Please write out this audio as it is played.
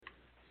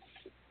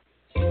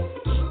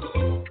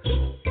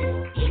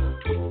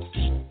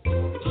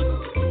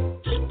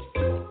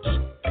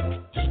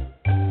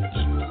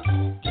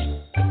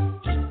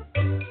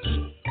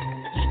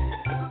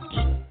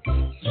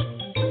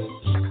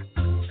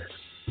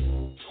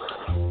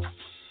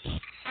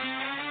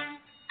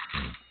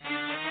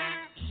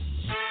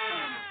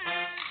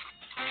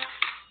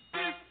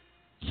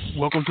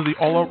Welcome to the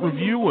All Out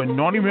Review, a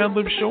Naughty Mad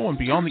Libs show on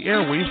Beyond the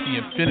Airwaves, the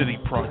Infinity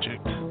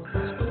Project.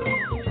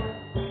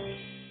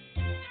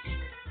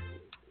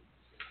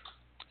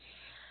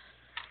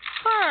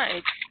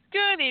 Alright,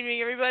 good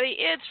evening everybody.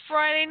 It's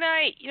Friday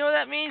night. You know what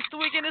that means? The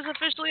weekend is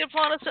officially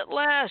upon us at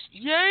last.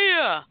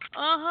 Yeah!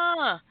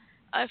 Uh-huh.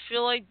 I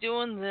feel like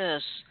doing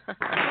this.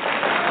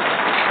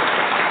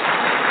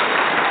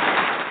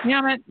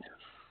 Damn it.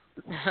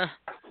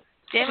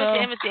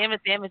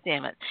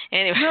 Damn it.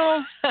 Anyway.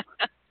 No.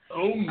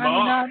 Oh my.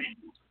 I'm not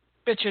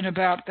bitching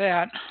about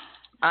that.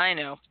 I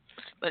know.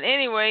 But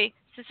anyway,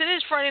 since it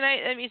is Friday night,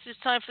 that means it's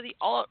time for the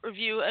All Out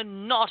Review, a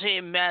Naughty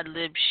Mad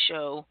Libs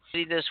show.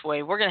 This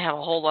way, we're going to have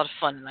a whole lot of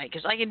fun tonight,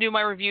 because I can do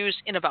my reviews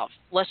in about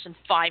less than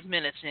 5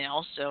 minutes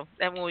now, so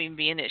that won't even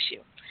be an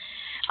issue.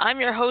 I'm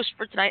your host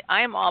for tonight.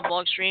 I am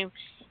Oblogstream,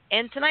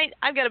 and tonight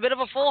I've got a bit of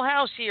a full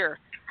house here.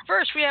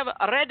 First, we have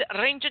Red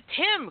Ranger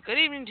Tim. Good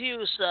evening to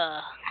you,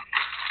 sir.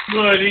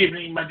 Good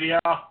evening, my dear.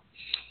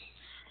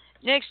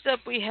 Next up,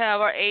 we have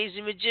our AZ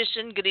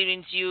Magician. Good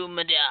evening to you,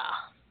 my dear.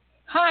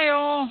 Hi,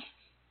 all.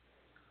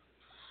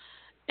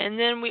 And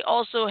then we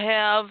also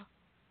have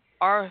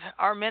our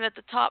man at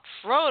the top,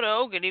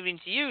 Frodo. Good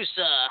evening to you,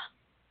 sir.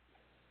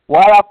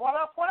 What up,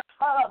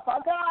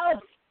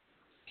 guys?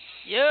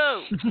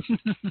 Yo.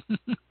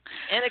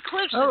 And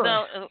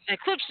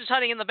Eclipse is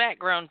hiding in the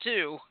background,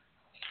 too.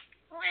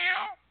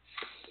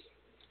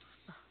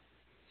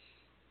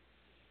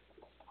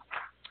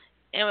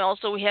 And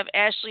also we have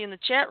Ashley in the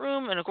chat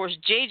room, and of course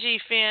JJ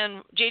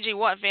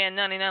Watt fan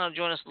 99 will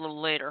join us a little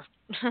later.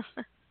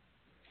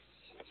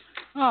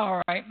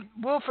 All right,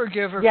 we'll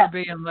forgive her for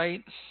being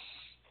late.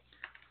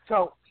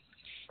 So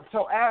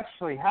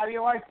Ashley, how do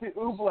you like the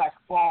oobleck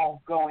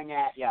ball going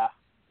at ya?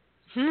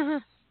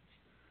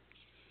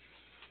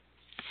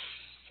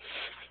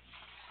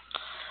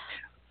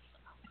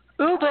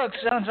 Oobleck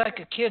sounds like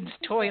a kid's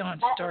toy on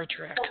Star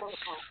Trek.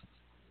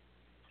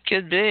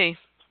 Could be.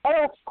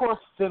 Oh, of course,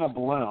 it's in a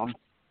balloon.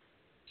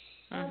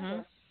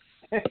 Mhm.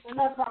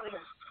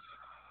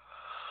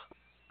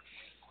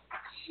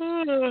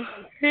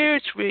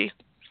 Here's me.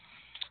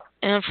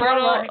 And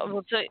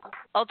Frodo,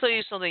 I'll tell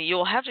you something.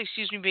 You'll have to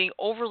excuse me being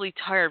overly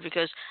tired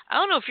because I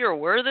don't know if you're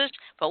aware of this,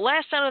 but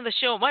last time on the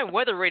show, my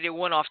weather radio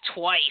went off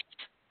twice.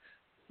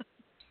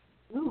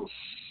 Ooh.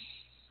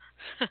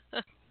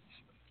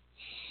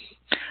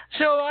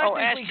 So I think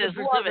Ash we says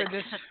could love forgive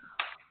it. this.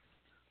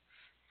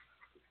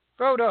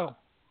 Frodo.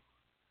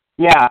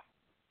 Yeah.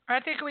 I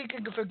think we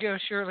could forgive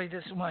Shirley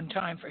this one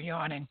time for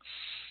yawning.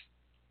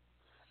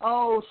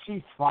 Oh,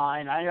 she's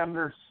fine. I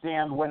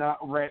understand when a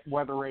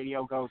weather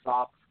radio goes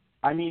off.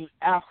 I mean,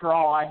 after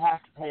all, I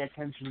have to pay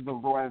attention to the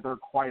weather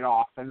quite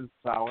often,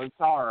 so it's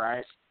all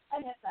right.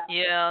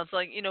 Yeah, it's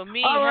like,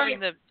 me All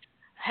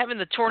having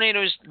the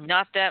tornadoes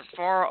not that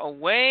far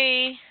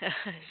away.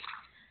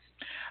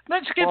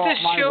 Let's get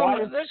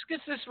Let's get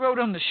this road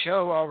on the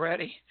show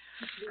already.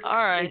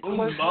 All right. Oh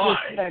my.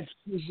 Said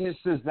she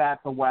misses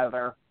at the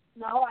weather.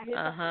 No, I hit the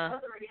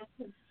weather radio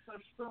because it's so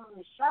strong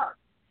and sharp.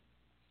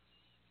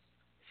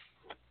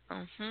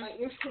 But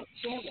you're still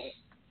standing.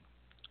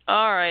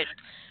 All right.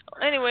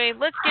 Anyway,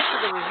 let's get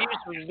to the reviews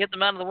so we can get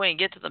them out of the way and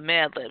get to the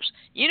Mad Libs.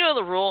 You know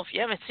the rule. If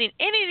you haven't seen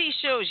any of these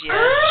shows yet...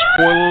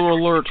 Spoiler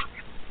alert.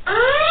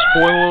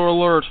 Spoiler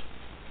alert.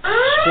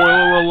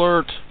 Spoiler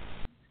alert.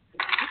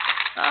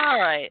 All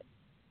right.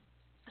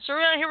 So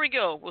here we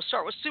go. We'll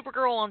start with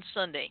Supergirl on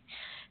Sunday.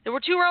 There were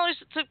 2 rallies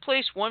that took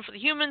place, one for the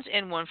humans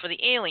and one for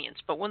the aliens.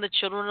 But when the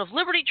Children of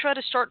Liberty try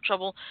to start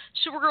trouble,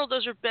 Supergirl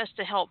does her best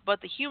to help,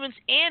 but the humans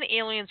and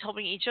aliens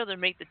helping each other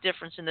make the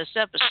difference in this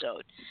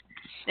episode.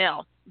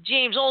 Now,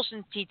 James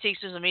Olsen, he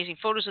takes his amazing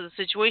photos of the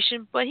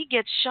situation, but he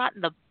gets shot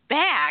in the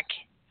back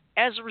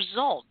as a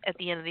result at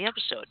the end of the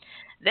episode.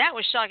 That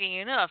was shocking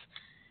enough.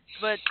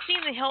 But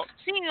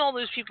seeing all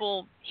those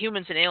people,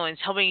 humans and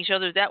aliens, helping each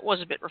other, that was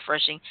a bit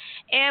refreshing.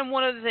 And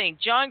one other thing,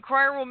 John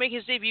Cryer will make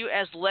his debut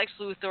as Lex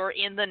Luthor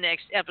in the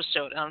next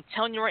episode. And I'm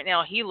telling you right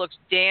now, he looks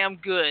damn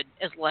good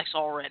as Lex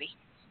already.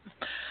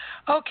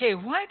 Okay,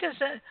 why does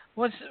that...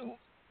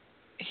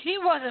 He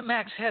wasn't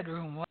Max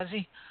Headroom, was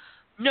he?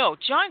 No,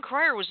 John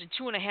Cryer was in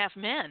 2.5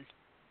 Men.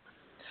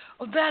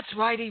 Oh, that's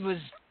right, he was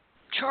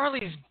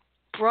Charlie's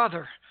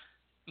brother.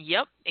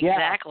 Yep,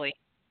 exactly.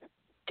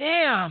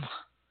 Yeah. Damn.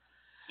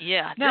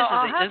 Yeah. Now,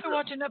 I'll have to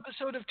watch an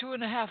episode of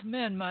 2.5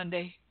 Men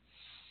Monday,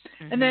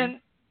 and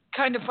then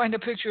kind of find a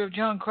picture of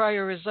John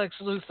Cryer as Lex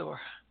Luthor.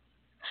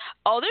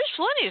 Oh, there's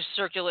plenty of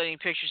circulating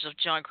pictures of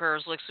John Cryer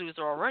as Lex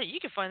Luthor already. You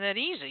can find that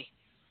easy.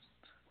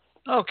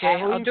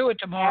 Okay, I'll do it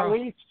tomorrow. At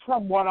least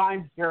from what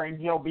I'm hearing,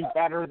 he'll be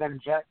better than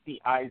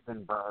Jesse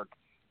Eisenberg.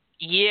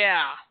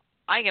 Yeah,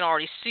 I can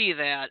already see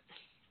that.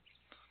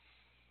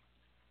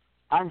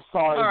 I'm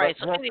sorry, right,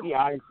 but Jesse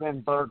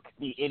Eisenberg,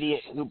 the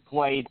idiot who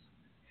played...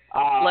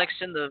 Lex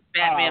in the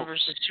Batman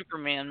vs.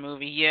 Superman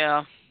movie,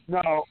 yeah.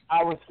 No,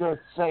 I was going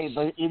to say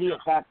the idiot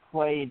that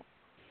played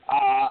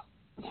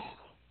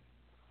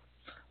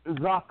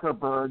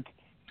Zuckerberg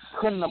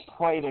couldn't have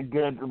played a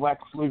good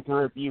Lex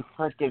Luthor if you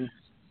frickin'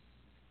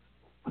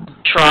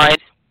 tried.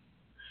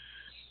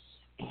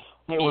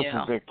 It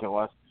was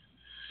ridiculous.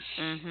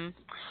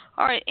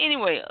 All right,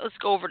 anyway, let's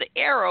go over to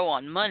Arrow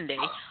on Monday.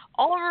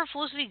 Oliver,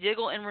 Felicity,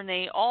 Diggle, and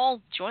Renee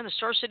all join the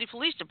Star City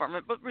Police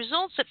Department, but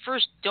results at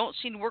first don't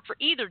seem to work for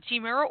either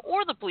Team Arrow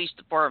or the police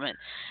department.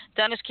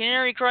 Donna's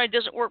Canary Cry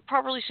doesn't work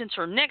properly since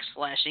her neck's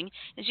flashing,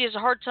 and she has a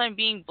hard time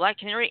being Black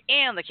Canary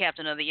and the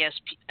captain of the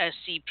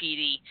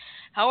SCPD.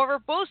 However,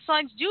 both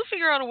sides do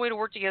figure out a way to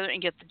work together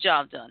and get the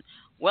job done.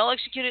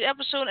 Well-executed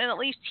episode, and at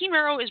least Team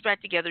Arrow is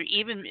back together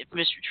even if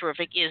Mr.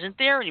 Terrific isn't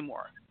there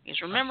anymore.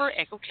 Because remember,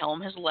 Echo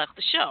Kellum has left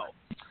the show.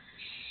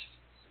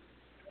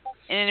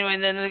 Anyway,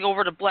 then they go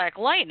over to Black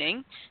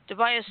Lightning.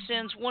 Tobias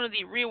sends one of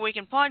the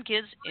reawakened pod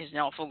kids, is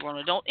now a full-grown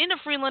adult, into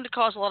Freeland to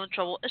cause a lot of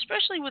trouble,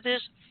 especially with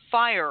his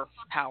fire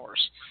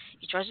powers.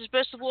 He tries his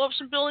best to blow up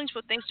some buildings,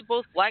 but thanks to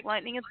both Black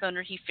Lightning and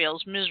Thunder, he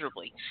fails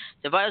miserably.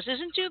 Tobias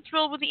isn't too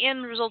thrilled with the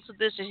end results of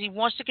this, as he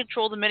wants to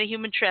control the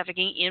metahuman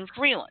trafficking in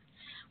Freeland.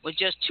 With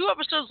just 2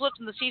 episodes left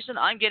in the season,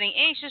 I'm getting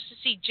anxious to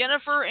see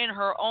Jennifer in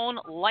her own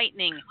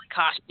lightning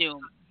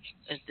costume.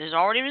 There's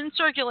already been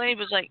circulating,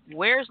 but it's like,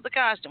 where's the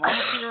costume? I want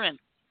to see her in.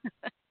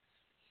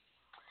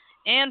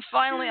 And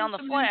finally on the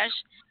Flash,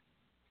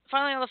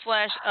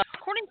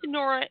 according to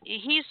Nora,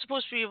 he's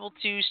supposed to be able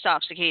to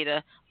stop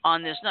Cicada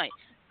on this night,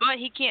 but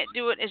he can't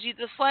do it as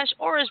either the Flash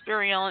or as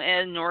Barry Allen,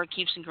 and Nora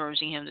keeps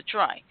encouraging him to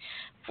try.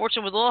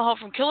 Fortunately, with a little help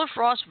from Killer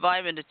Frost,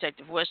 Vibe, and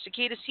Detective West,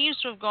 Cicada seems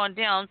to have gone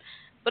down,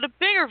 but a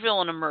bigger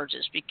villain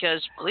emerges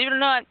because, believe it or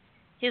not,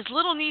 his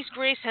little niece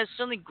Grace has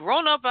suddenly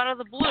grown up out of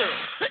the blue.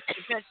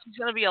 In fact, she's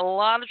going to be a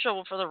lot of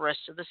trouble for the rest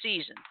of the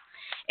season.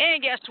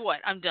 And guess what?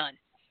 I'm done.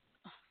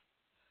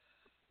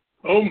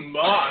 Oh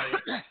my!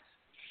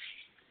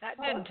 That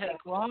didn't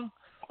take long.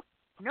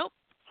 Nope.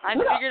 I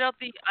figured out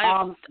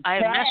I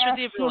have mastered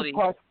the ability.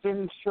 Can I ask you a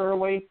question,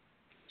 Shirley?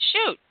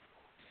 Shoot.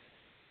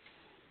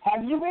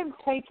 Have you been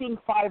taking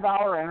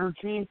 5-hour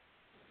energy?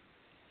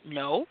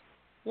 No.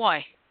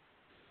 Why?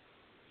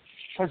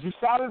 Because you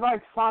sounded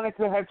like Sonic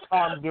the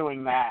Hedgehog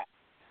doing that.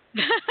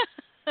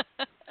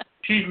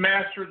 She's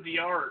mastered the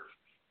art.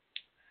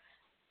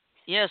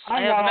 Yes,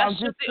 I have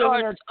mastered the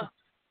art.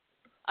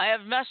 I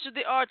have mastered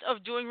the art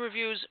of doing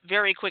reviews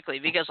very quickly,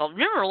 because I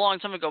remember a long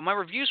time ago, my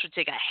reviews would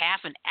take a half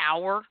an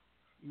hour.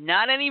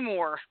 Not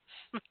anymore.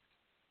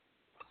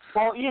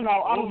 Well,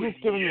 I'm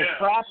just giving you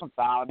crap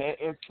about it.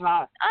 It's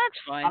not. That's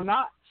fine. I'm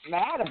not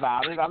mad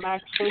about it. I'm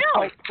actually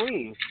quite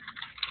pleased.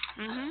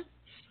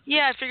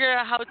 Yeah, I figured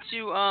out how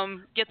to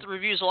get the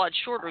reviews a lot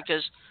shorter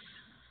because,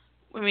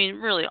 I mean,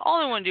 really,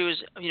 all I want to do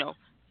is,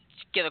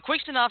 get a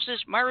quick synopsis,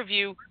 my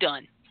review,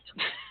 done.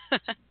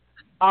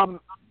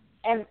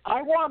 And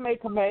I want to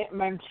make a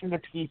mention to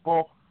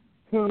people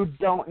who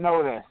don't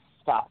know this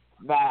stuff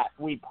that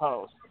we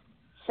post.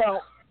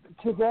 So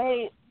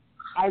today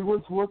I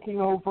was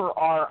looking over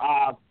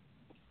our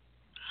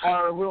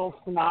little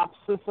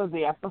synopsis of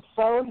the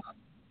episode,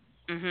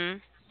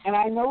 and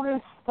I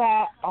noticed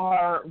that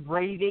our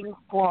rating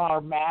for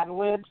our Mad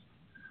Libs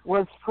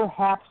was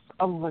perhaps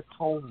a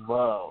little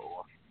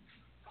low.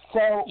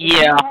 So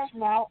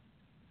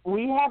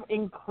we have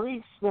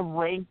increased the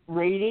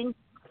rating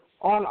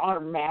on our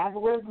Mad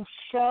Libs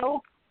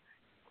show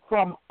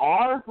from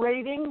R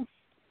rating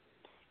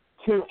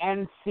to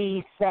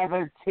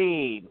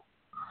NC-17.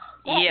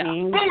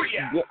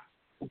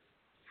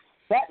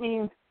 That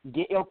means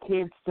get your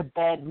kids to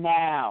bed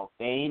now.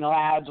 They ain't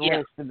allowed to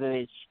listen to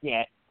this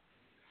shit.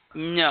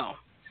 No.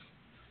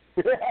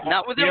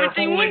 Not with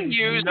everything we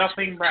use.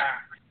 Nothing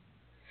back.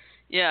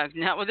 Yeah,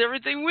 not with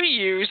everything we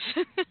use.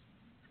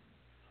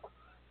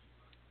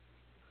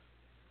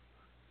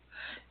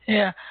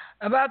 Yeah.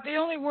 About the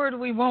only word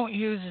we won't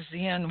use is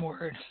the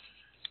N-word.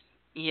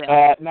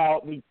 Yeah.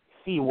 No, the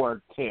C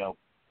word, too.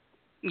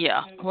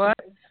 Yeah. What?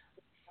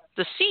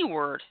 The C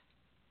word.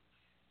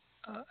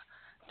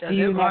 Does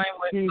it rhyme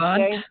with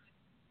bunt?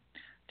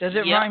 Does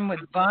it rhyme with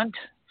bunt?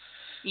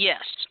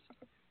 Yes.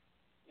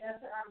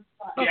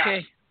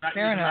 Okay, not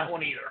fair enough. That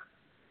one either.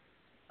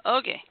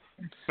 Okay.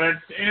 But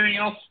anything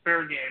else,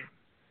 fair game.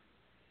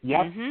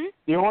 Yep.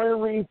 The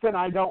only reason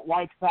I don't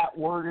like that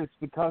word is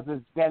because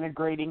it's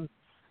denigrating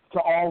to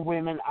all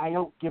women. I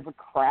don't give a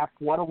crap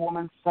what a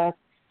woman says.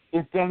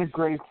 It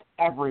denigrates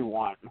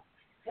everyone.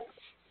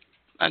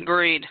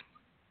 Agreed.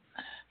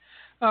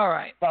 All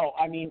right. So,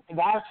 I mean,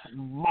 that's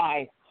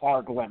my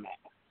hard limit.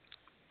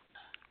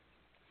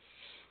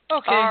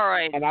 Okay. All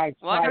right. And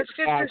let's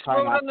get this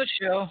road on the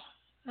show.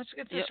 Let's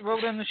get this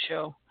road on the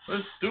show.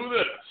 Let's do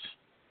this.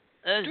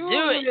 Let's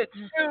do it. Let's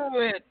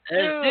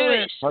do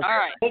it. All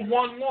right.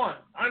 1-1.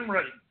 I'm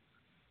ready.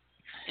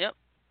 Yep.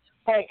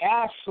 Hey,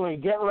 Ashley,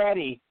 get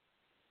ready.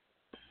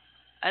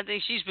 I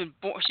think she's been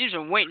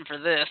waiting for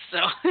this. So.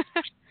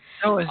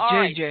 So is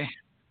JJ. Right.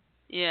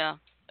 Yeah.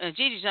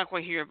 JJ's not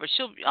quite here, but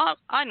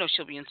I know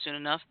she'll be in soon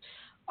enough.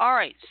 All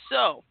right.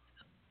 So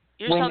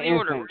here's how the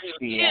order works: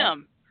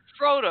 Tim,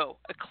 Frodo,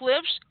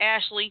 Eclipse,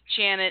 Ashley,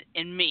 Janet,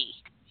 and me.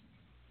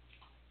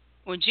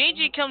 When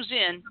JJ comes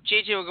in,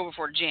 JJ will go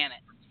before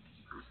Janet.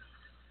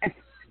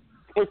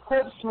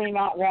 Eclipse may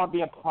not want to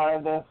be a part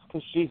of this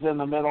because she's in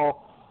the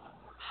middle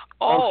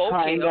Oh,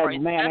 trying okay, all to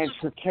right. manage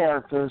her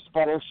characters,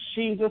 but if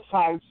she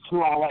decides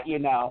to, I'll let you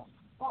know.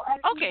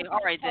 Okay, all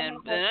right then.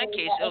 Then in that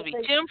case, it'll be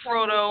Tim,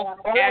 Frodo,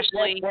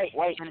 Ashley,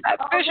 Wait. and That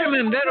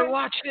fisherman better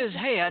watch his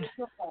head.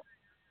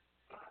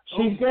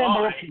 She's going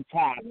to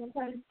multitask.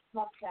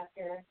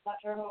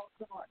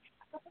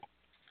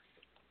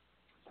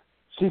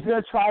 She's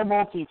going to try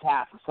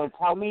multitask, so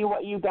tell me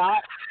what you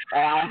got,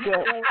 and I'll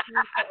get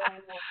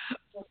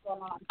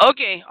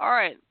Okay, all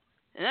right.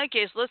 In that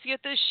case, let's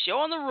get this show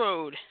on the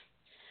road.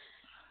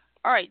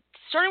 All right,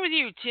 starting with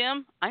you,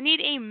 Tim. I need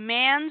a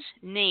man's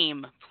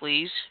name,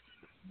 please.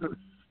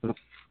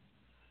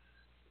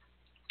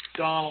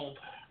 Donald.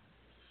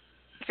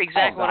 That's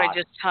exactly what I God.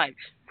 just typed.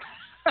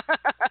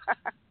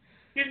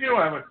 You knew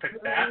I would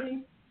pick that.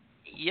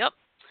 Yep.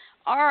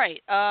 All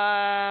right,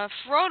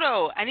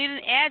 Frodo. I need an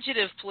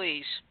adjective,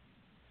 please.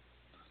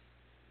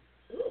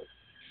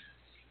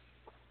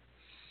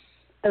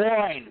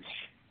 orange.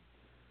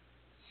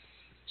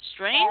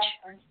 Strange?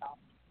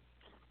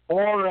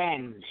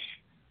 Orange.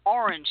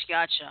 Orange,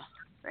 gotcha.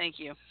 Thank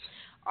you.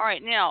 All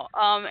right, now,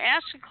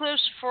 ask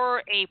Eclipse for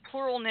a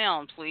plural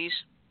noun, please.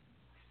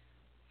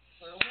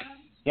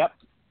 Yep.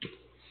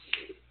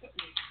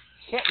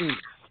 Kitten.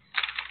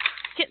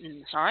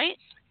 Kittens, all right?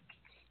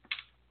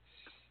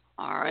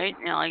 All right,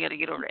 now I got to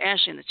get over to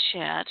Ash in the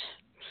chat.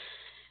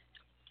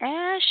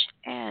 Ash,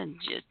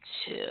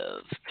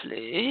 adjective,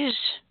 please.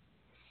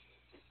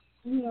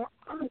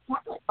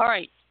 All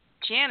right,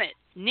 Janet,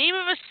 name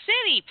of a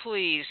city,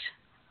 please.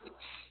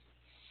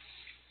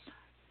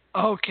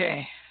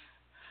 Okay.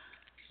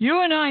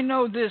 You and I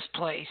know this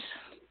place,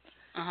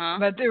 Uh-huh.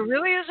 but there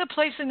really is a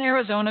place in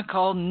Arizona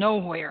called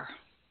Nowhere.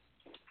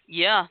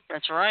 Yeah,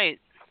 that's right.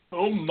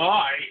 Oh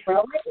my.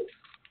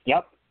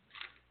 Yep.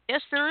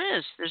 Yes, there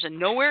is. There's a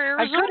Nowhere,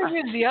 I could Arizona.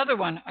 have used the other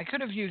one. I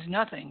could have used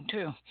nothing,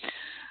 too.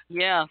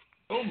 Yeah.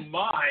 Oh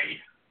my.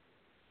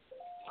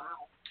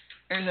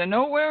 There's a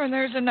Nowhere and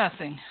there's a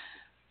nothing.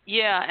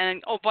 Yeah,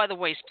 and oh, by the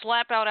way,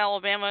 Slap Out,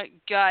 Alabama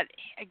got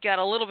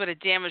a little bit of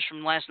damage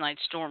from last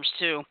night's storms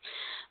too.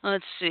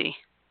 Let's see.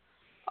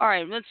 All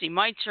right, let's see.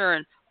 My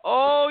turn.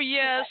 Oh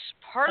yes,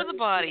 part of the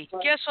body.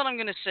 Guess what I'm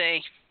gonna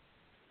say?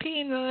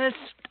 Penis.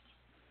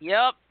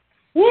 Yep.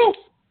 Woo!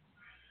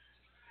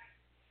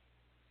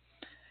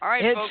 All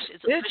right, folks,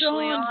 it's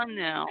officially on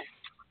now.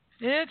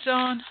 It's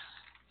on.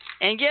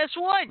 And guess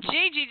what?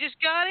 JG just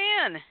got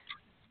in.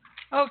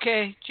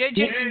 Okay, JJ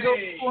can go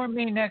before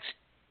me next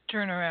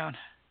turn around.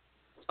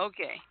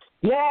 Okay.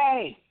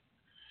 Yay!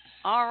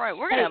 All right,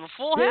 we're gonna have a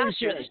full house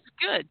here. This is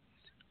good.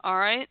 All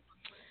right.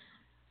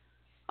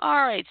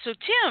 All right. So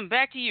Tim,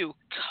 back to you.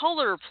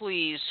 Color,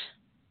 please.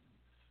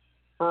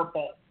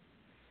 Purple.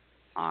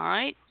 All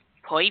right.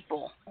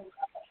 Purple.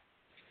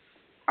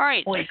 All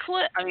right.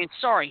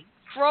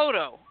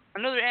 Frodo.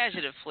 Another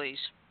adjective, please.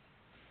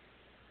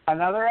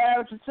 Another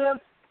adjective?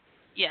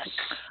 Yes.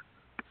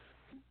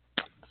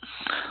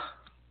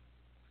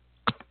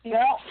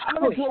 Yeah, I'm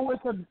going to go with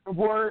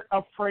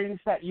a phrase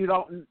that you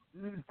don't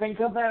think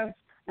of as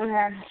an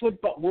adjective,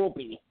 but will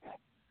be.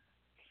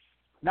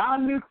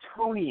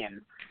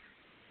 Non-Newtonian.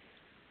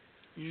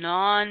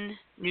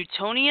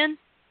 Non-Newtonian?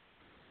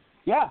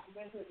 Yeah.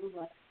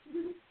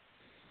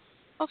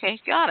 Okay,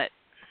 got it.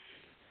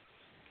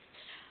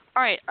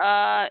 All right.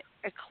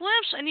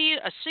 Eclipse, I need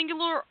a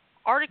singular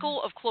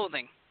article of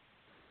clothing.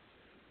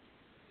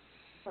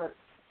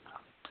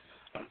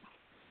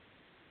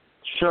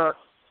 Shirt.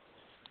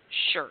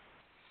 Shirt.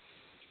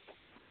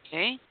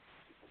 Okay.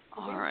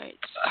 All right.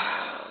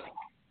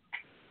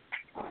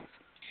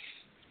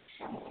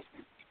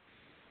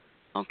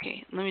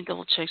 Okay, let me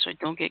double check so I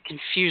don't get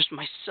confused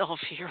myself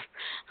here.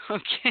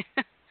 Okay.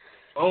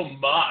 Oh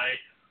my.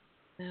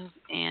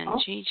 And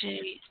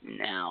JJ,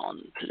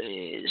 noun,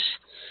 please.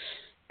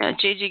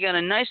 JJ got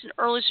in nice and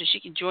early so she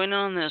can join in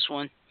on this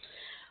one.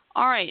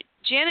 All right,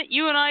 Janet,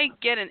 you and I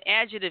get an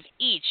adjective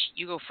each.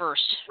 You go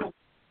first.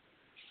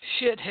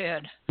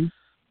 Shithead.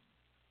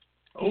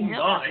 Oh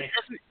my.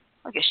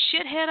 Like a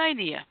shithead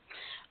idea.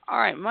 All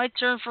right, my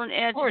turn for an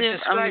adjective.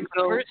 Or I'm going to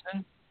go.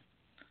 person.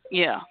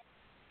 Yeah.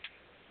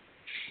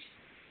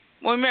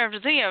 Well, remember,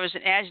 the thing of it is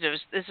an adjective.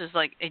 This is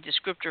like a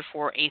descriptor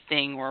for a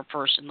thing or a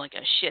person, like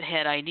a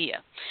shithead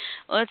idea.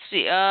 Let's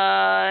see.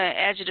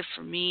 Adjective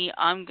for me,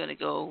 I'm going to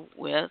go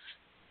with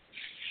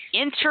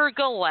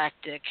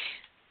intergalactic.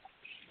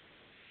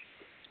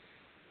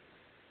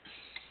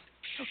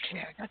 Okay,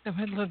 I got the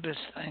middle of this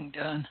thing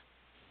done.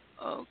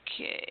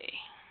 Okay.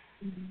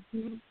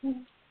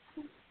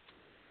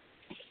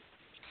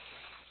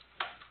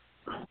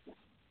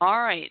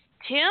 All right.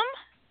 Tim,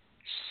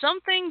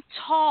 something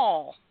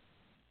tall.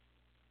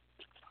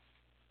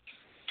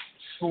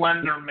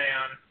 Slender Man.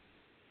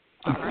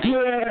 All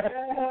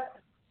right.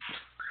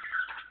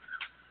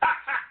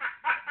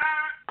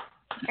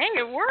 Hey,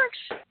 it works.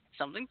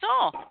 Something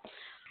tall.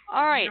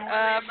 All right.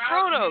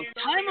 Frodo,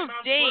 time of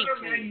day,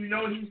 please. You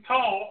know he's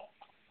tall.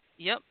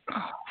 Yep.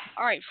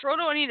 All right,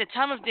 Frodo, I need a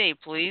time of day,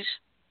 please.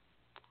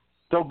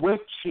 The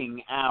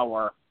witching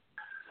hour.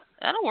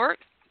 That'll work.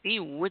 The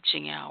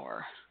witching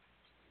hour.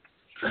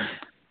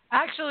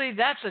 Actually,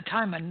 that's the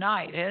time of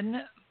night, isn't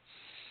it?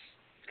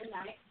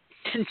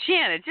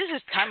 Janet, this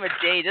is time of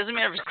day. It doesn't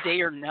matter if it's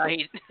day or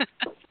night.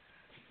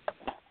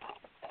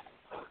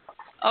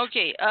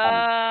 Okay,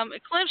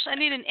 Eclipse, I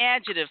need an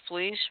adjective,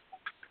 please.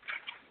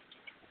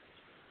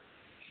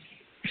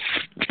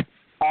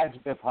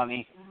 Adjective,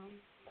 honey.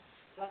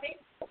 Fluffy?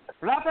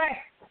 Fluffy!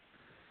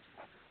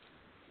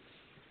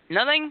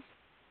 Nothing?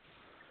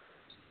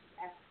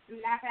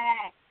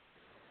 Fluffy.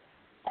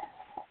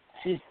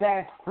 She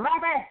says,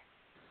 Fluffy!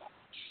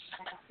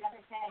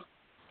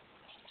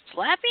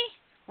 Flappy?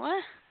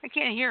 What? I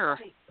can't hear her.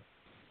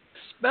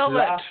 Spell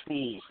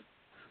Fluffy. it.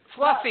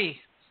 Fluffy.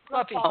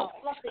 Fluffy. Oh,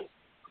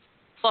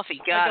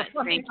 Fluffy, got Like it. a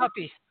fluffy Thank you.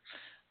 puppy.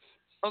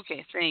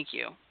 Okay, thank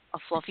you. A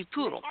fluffy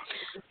poodle.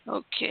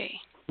 Okay,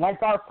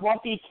 Like our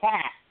fluffy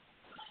cat.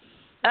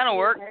 that'll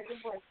work.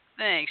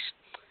 Thanks.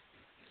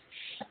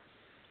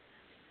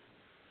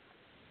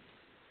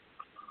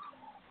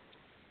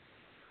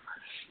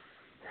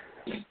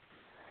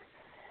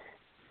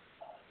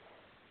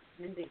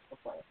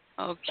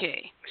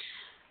 Okay.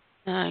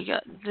 I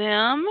got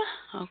them.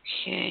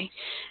 Okay.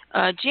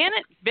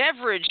 Janet,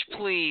 beverage,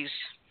 please.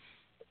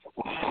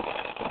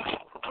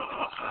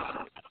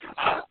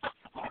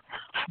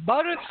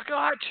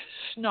 Butterscotch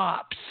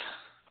schnapps.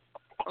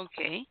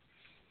 Okay.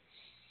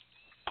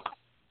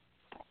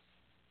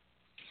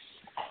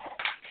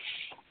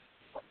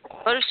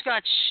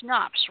 Butterscotch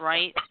schnapps,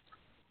 right?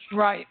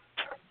 Right.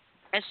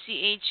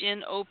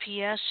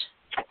 SCHNOPS?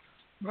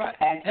 Right.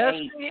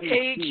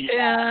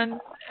 N-A-P-P-S.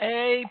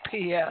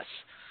 SCHNAPS.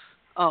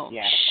 Oh,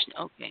 Yeah.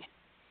 okay.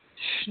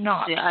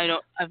 Schnapps. See,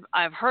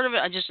 I've heard of it.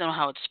 I just don't know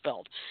how it's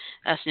spelled.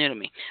 That's new to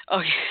me.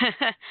 Okay.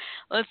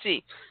 Let's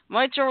see.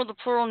 My turn with the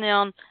plural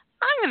noun.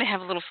 I'm going to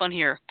have a little fun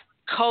here.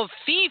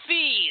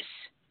 Kofifis.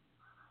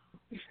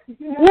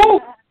 Woo!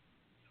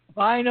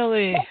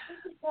 Finally.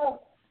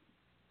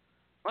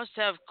 Must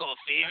have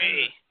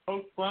kofifi.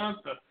 Pope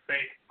Blunt's the fake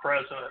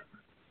president.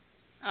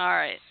 All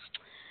right.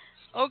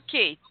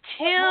 Okay,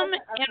 Tim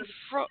and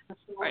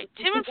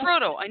Tim and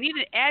Frodo. I need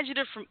an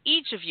adjective from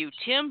each of you.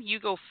 Tim, you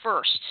go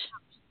first.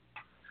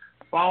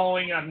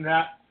 Following on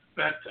that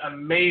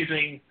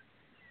amazing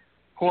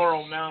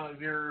plural noun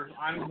of yours,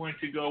 I'm going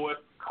to go with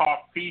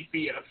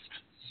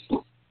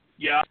coffeefiest.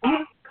 Yeah,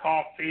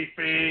 coffee.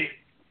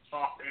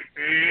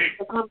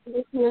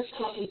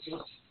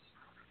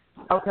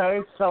 Okay,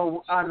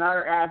 so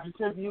another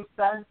adjective you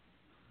said?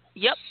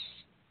 Yep.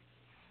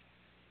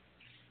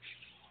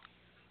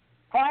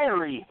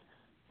 Fiery.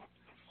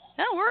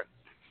 That'll work.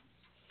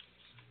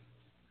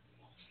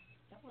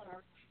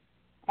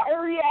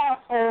 Fiery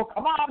asshole.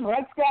 Come on,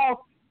 let's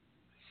go.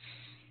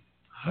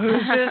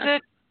 Whose is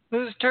it?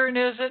 Whose turn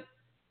is it?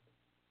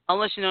 I'll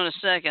let you know in a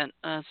second.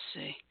 Let's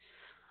see.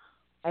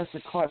 That's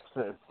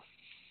Eclipse's.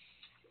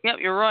 Yep,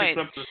 you're right.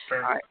 Eclipse's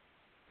turn.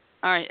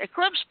 All right.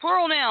 Eclipse,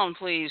 plural noun,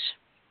 please.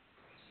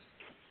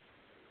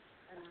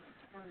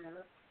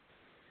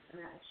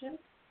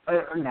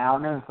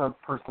 Noun is a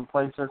person,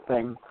 place, or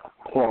thing.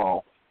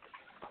 Plural.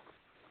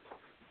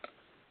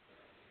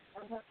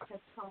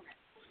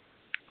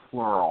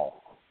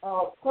 Plural.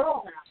 Oh,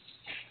 plural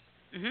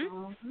now.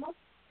 Mhm.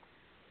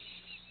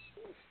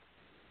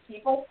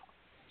 People?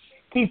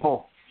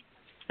 People.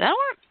 That'll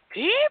work.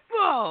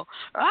 People.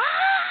 Ah!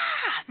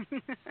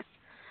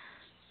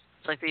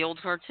 It's like the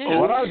old cartoon.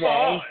 What are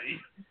boy.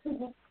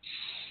 they?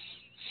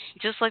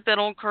 Just like that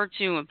old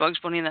cartoon with Bugs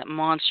Bunny and that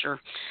monster.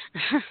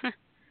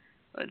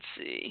 Let's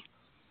see.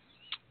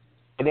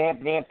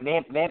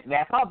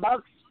 That's all,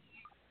 Bugs.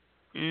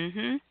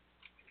 Mhm.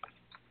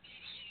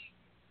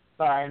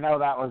 Sorry, I know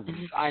that was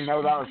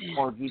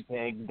Porgy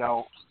Pig.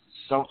 Don't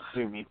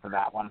sue me for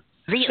that one.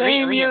 Same That's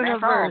all,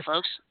 universe.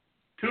 folks.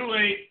 Too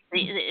late.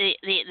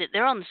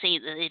 They're on the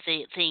same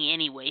thing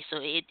anyway, so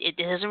it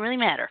doesn't really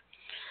matter.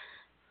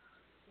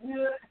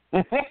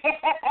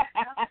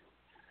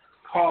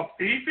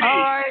 Coffee. All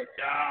right.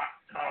 Yeah,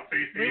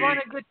 coffee. We want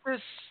to get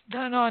this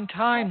done on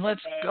time.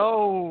 Let's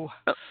go.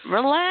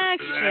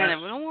 Relax, Janet.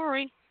 Don't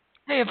worry.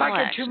 Hey, if I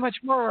Relax. get too much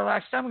more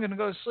relaxed, I'm going to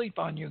go to sleep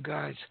on you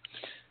guys.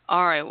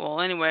 All right. Well,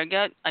 anyway,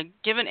 I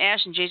given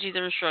Ash and JJ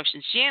their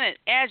instructions. Janet,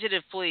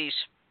 adjective, please.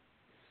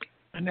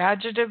 An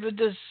adjective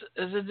is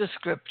a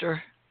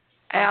descriptor.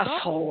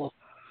 Asshole.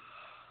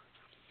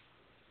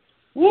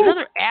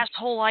 Another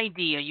asshole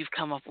idea you've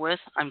come up with.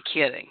 I'm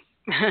kidding.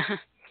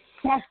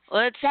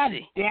 Let's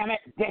see. Damn it,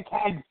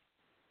 dickhead.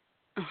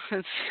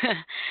 Let's see.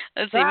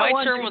 That My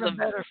one's turn with even a.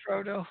 better,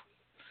 Frodo.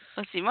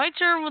 Let's see. My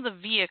turn with a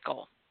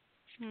vehicle.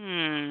 Let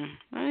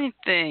me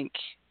think.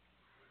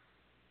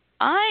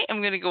 I am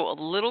going to go a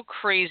little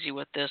crazy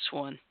with this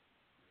one.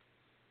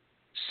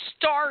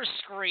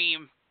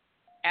 Starscream.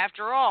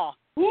 After all,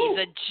 he's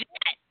a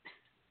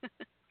jet.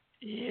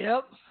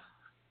 Yep.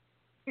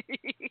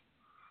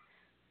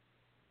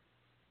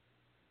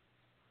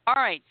 All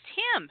right,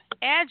 Tim,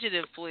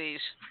 adjective, please.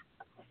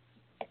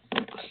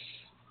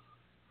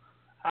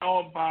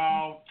 How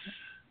about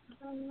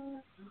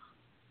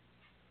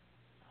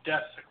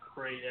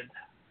desecrated?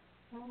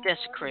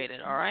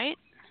 Desecrated, all right?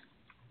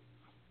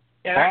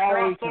 Yeah, that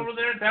Oh, cross over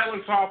there, that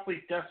looks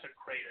awfully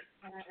desecrated.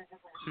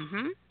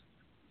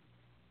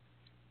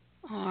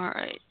 All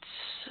right.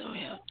 So we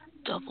have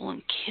double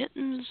and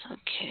kittens.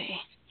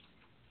 Okay.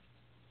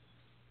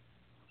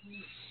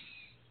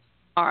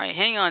 All right,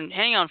 hang on,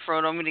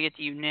 Frodo. I'm going to get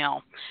to you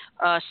now.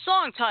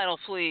 Song title,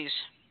 please.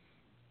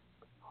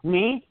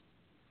 Me?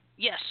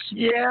 Yes.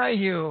 Yeah,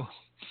 you.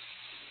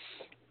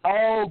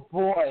 Oh,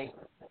 boy.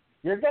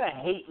 You're going to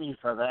hate me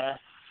for this.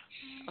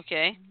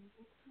 Okay.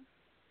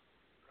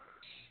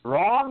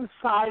 Wrong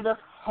Side of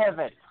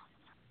Heaven.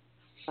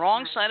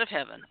 Wrong Side of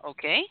Heaven.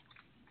 Okay.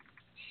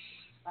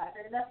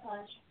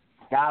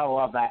 Gotta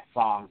love that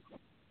song.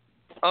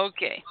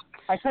 Okay.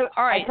 I could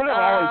All have right.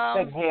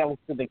 always said Hail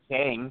to the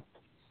King.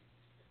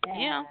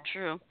 Yeah,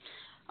 true.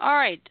 All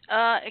right.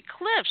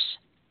 Eclipse.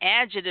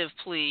 Adjective,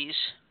 please.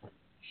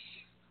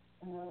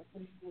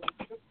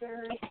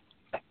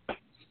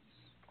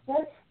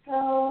 Let's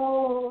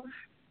go.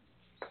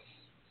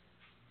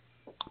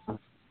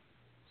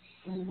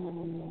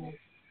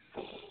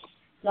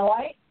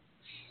 Delight?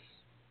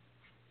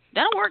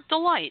 That'll work.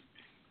 Delight.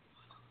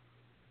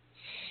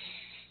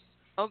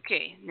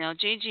 Okay. Now,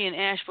 JG and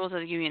Ash both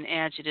have to give me an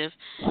adjective.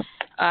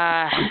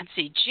 Let's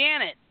see.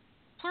 Janet.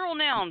 Plural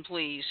noun,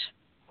 please.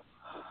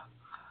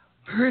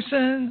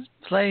 Persons,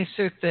 place,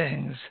 or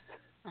things.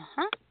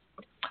 Uh-huh.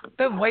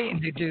 Been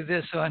waiting to do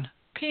this one.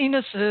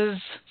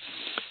 Penises.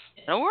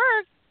 It'll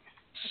work.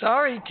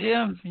 Sorry,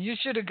 Tim. You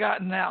should have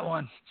gotten that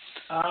one.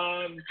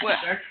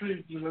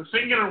 Actually, the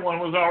singular one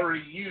was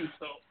already used,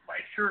 so by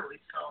surely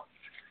so.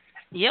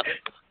 Yep.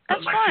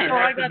 That's my fine. Oh,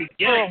 I at the got the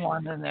beginning. plural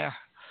one in there.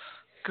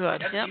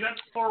 Good. Yep. You got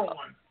the plural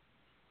one.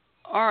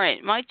 All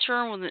right. My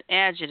turn with an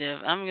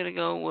adjective. I'm going to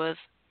go with,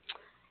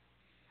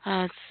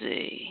 let's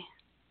see.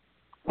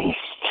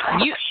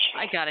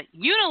 I got it.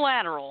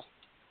 Unilateral.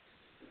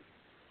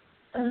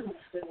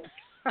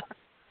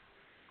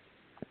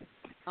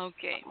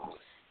 Okay.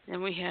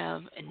 Then we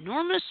have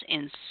enormous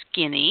and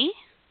skinny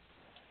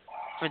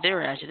for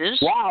their adjectives.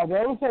 Wow,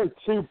 those are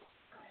two.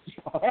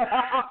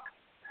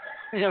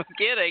 No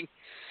kidding.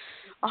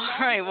 All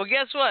right. Well,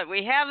 guess what?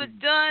 We have it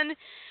done.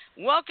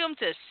 Welcome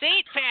to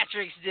St.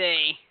 Patrick's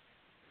Day.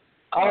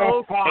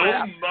 Oh, Oh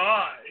crap.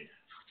 my.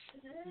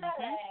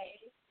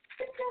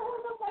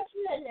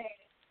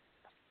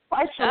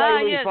 My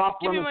shillelagh's yes. off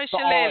Give me limits my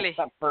to all shillelagh.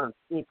 except for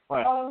Eclipse.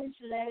 Oh,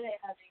 shillelagh,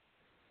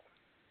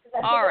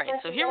 honey. All right.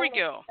 So here we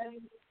go.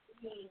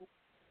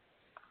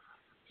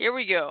 Here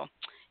we go.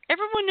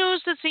 Everyone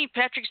knows that St.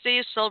 Patrick's Day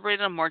is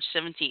celebrated on March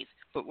 17th,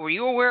 but were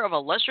you aware of a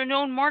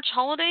lesser-known March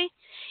holiday?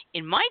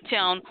 In my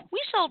town,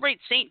 we celebrate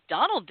St.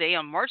 Donald Day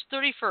on March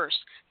 31st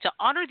to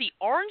honor the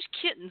orange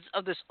kittens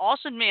of this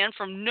awesome man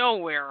from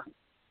nowhere.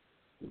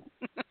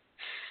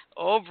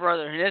 Oh,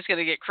 brother, that's going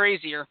to get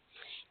crazier.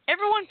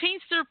 Everyone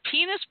paints their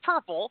penis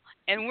purple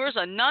and wears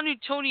a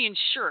non-Newtonian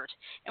shirt,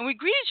 and we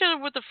greet each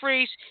other with the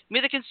phrase,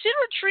 "May the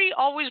considerate tree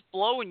always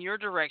blow in your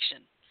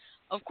direction."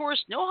 Of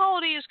course, no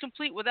holiday is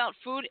complete without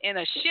food and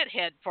a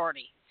shithead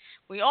party.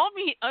 We all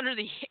meet under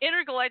the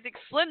intergalactic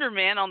Slender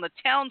Man on the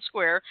town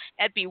square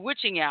at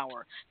bewitching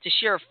hour to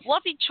share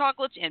fluffy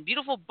chocolates and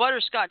beautiful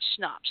butterscotch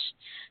schnapps.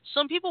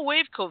 Some people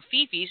wave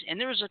kofifis, and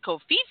there is a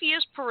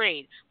kofifiest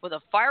parade with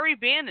a fiery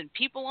band and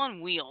people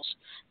on wheels.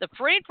 The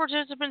parade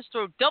participants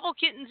throw double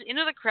kittens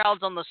into the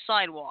crowds on the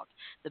sidewalk.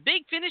 The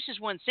big finish is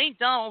when St.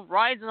 Donald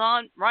rides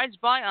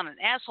by on an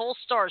asshole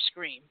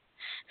Starscream.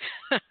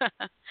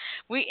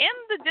 We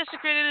end the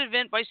desecrated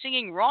event by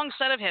singing Wrong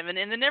Side of Heaven,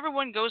 and then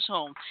everyone goes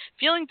home,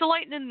 feeling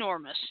delight and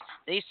enormous.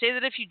 They say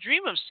that if you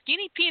dream of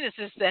skinny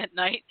penises that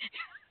night,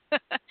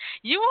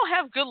 you will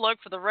have good luck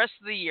for the rest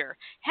of the year.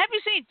 Happy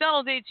St.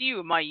 Donald Day to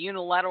you, my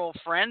unilateral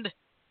friend.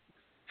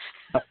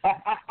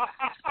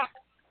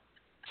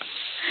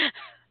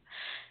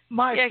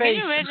 My yeah, face. can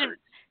you imagine?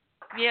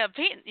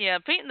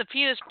 Painting the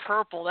penis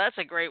purple. That's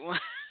a great one.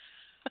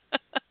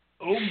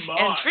 Oh my.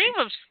 And dream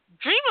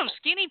of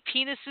skinny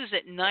penises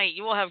at night.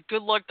 You will have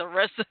good luck the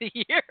rest of the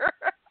year.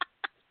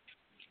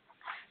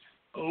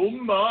 Oh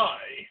my.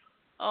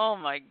 Oh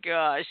my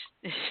gosh.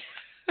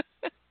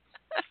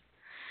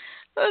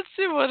 Let's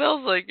see what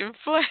else I can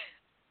find.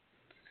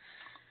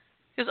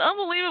 Because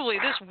unbelievably,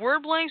 this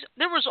word blanks,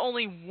 there was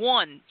only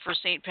one for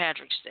St.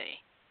 Patrick's Day.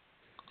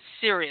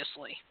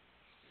 Seriously.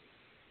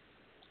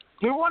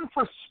 Do one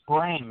for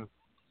spring.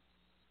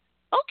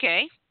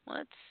 Okay,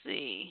 let's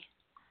see.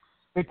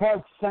 Because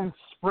since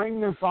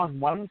spring is on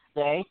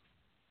Wednesday.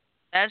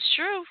 That's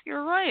true.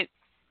 You're right.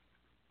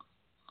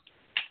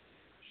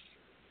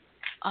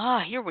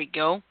 Here we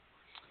go.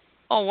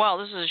 Oh, wow,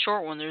 this is a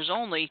short one. There's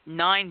only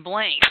 9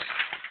 blanks.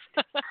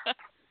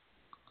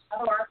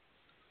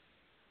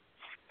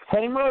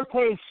 Same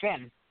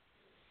rotation.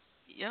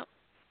 Yep.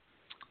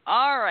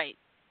 All right,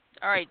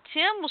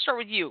 Tim, we'll start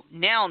with you.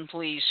 Noun,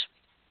 please.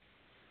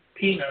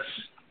 Penis.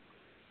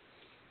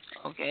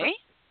 Okay.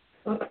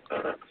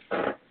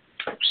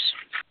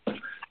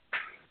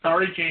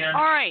 Sorry, Jan.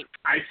 All right.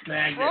 I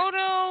snagged it.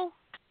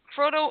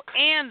 Frodo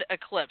and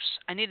Eclipse.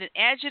 I need an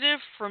adjective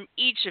from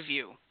each of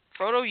you.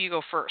 Frodo, you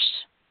go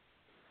first.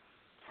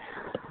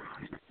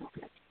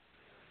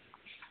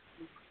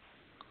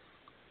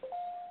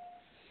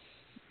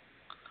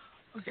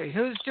 Okay,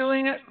 who's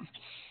doing it?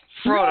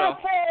 Frodo.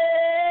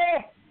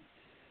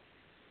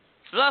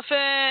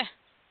 Fluffy.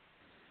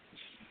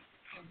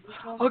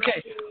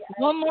 Okay,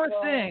 one more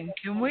thing.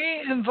 Can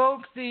we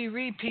invoke the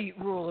repeat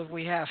rule if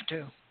we have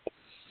to?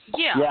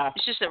 Yeah.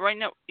 It's just that right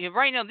now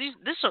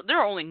there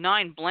are only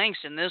 9 blanks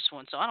in this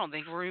one, so I don't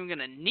think we're even going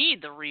to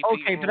need the repeat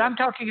Okay, rule. but I'm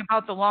talking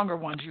about the longer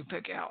ones you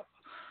pick out.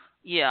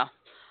 Yeah.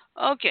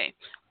 Okay.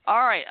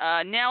 All right.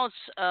 Now it's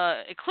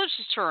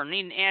Eclipse's turn.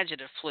 Need an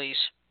adjective, please.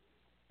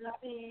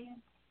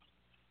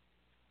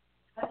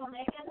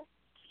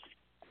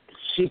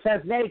 She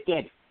says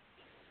naked.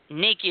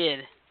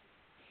 Naked.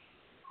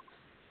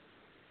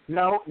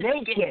 No,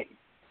 naked.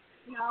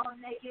 No,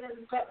 naked is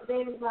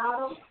baby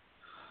bottle.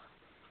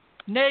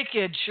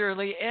 Naked,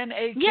 Shirley.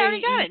 N-A-K-E-D. Yeah, I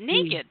already got it.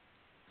 Naked.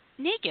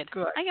 Naked.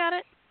 Good. I got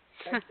it.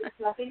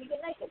 Fluffy to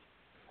get naked.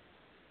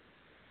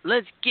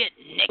 Let's get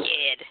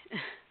naked.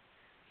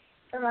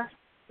 Come on.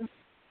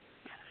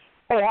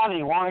 Hey,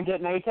 honey, want to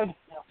get naked?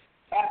 No.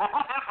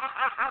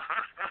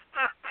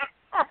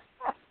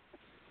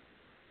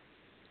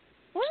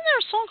 Wasn't there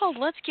a song called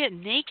Let's Get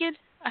Naked?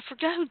 I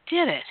forgot who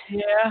did it.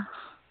 Yeah.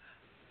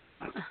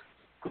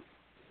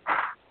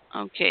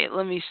 Okay,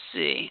 let me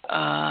see.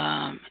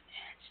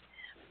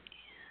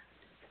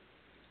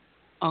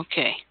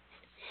 Okay.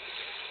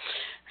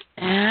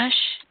 Ash.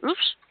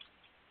 Oops.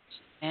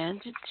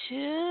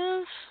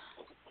 Adjective.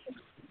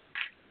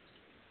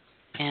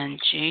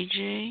 And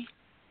JJ.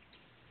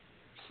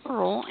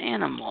 Plural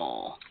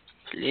animal.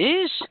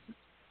 Please.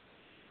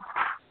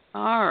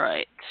 All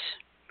right.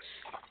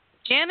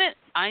 Janet,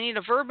 I need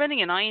a verb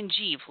ending and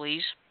ing,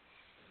 please.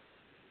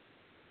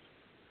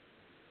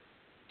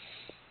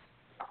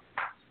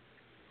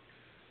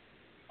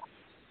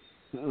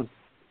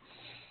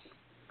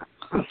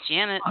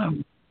 Janet.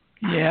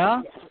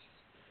 Yeah?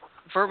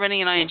 Verb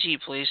ending and ing,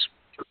 please.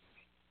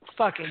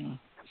 Fucking.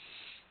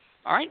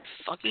 All right,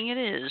 fucking it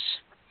is.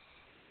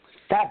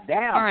 God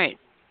damn. All right.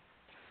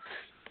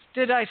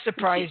 Did I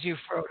surprise you,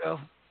 Frodo?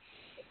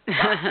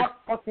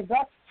 Fuck is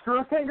that?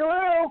 Screw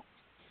kangaroo.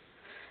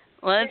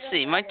 Let's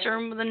see. My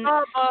turn with an.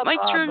 My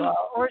turn.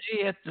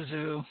 Orgy at the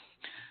zoo.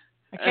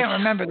 I can't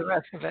remember the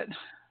rest of it.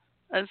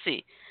 Let's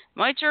see.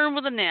 My turn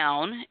with a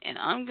noun, and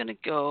I'm gonna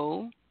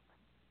go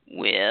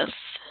with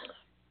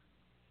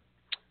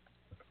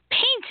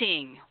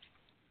painting.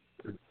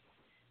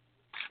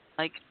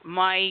 Like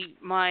my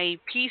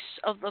piece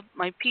of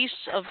a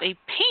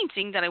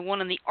painting that I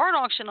won in the art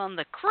auction on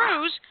the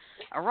cruise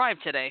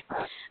arrived today.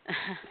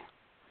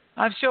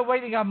 I'm still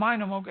waiting on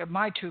mine. I won't get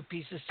my 2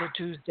 pieces till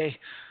Tuesday.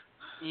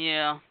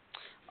 Yeah.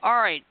 All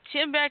right,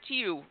 Tim, back to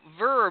you.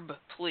 Verb,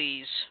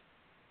 please.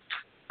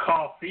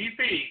 Coffee.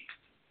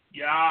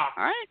 Yeah.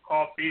 All right.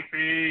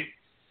 Coffee.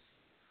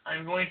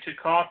 I'm going to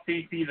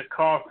coffee the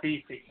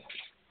coffee.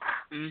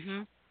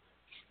 Mhm.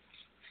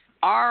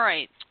 All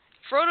right,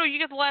 Frodo, you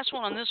get the last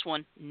one on this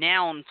one.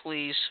 Noun,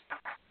 please.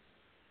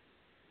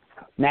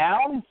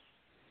 Noun?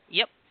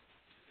 Yep.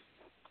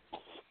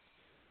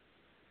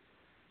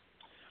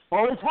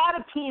 Well, we've had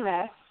a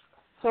penis,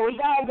 so we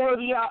gotta go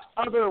the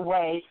other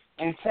way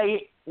and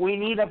say we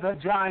need a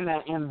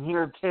vagina in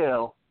here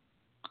too.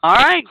 All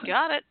right,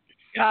 got it.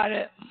 Got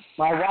it.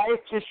 My wife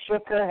just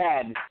shook her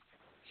head.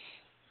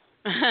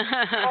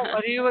 Oh,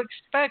 what do you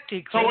expect,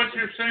 Eclipse? So what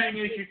you're saying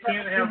is you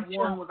can't have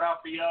one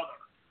without the other.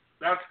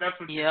 That's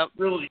what you're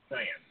really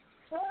saying.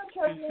 Well,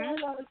 trust me, I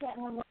know we can't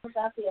have one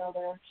without the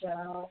other,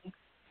 so.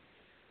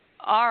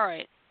 All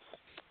right.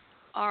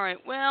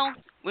 Well,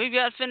 we've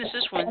got to finish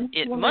this one.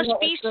 It must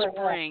be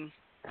spring.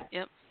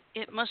 Yep.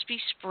 It must be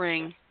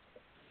spring.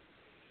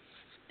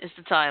 Is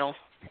the title.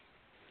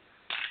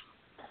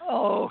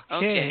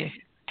 Okay.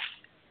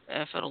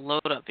 If it'll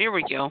load up. Here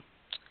we go.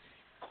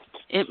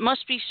 It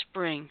must be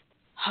spring.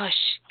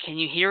 Hush. Can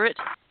you hear it?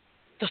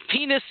 The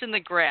penis in the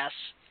grass.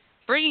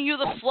 Bringing you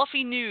the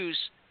fluffy news.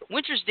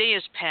 Winter's day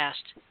is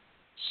past.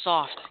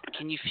 Soft.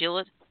 Can you feel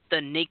it?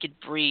 The naked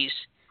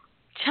breeze.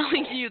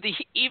 Telling you the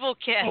evil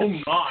cats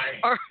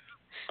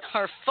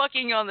are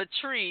fucking on the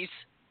trees.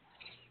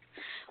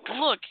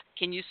 Look.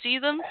 Can you see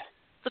them?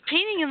 The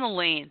painting in the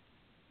lane.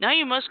 Now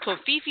you must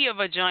cofifi a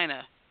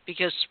vagina.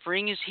 Because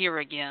spring is here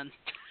again.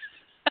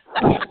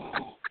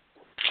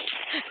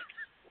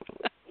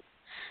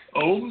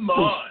 Oh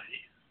my.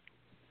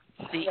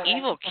 The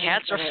evil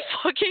cats are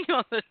fucking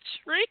on the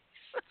trees.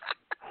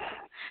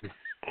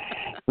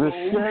 The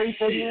scary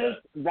thing is,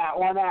 that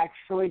one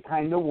actually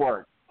kind of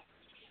worked.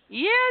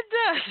 Yeah, it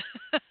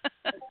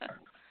does.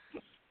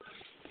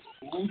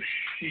 Oh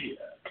shit.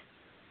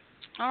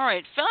 All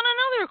right, found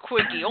another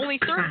quickie. Only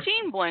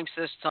 13 blanks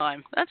this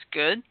time. That's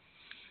good.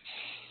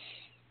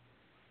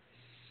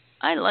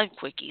 I like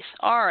quickies.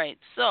 All right,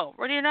 so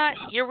ready or not,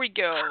 here we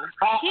go.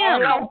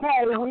 Tim.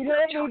 Okay, we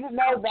didn't need to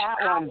know that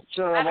one,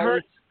 Shirley. That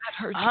hurts.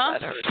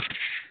 That hurts.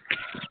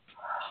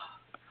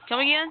 Come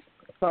again?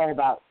 Sorry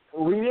about.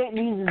 We didn't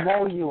need to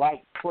know you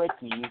like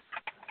quickies.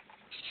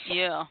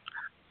 Yeah.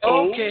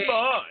 Okay.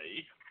 Oh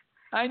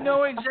my. I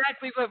know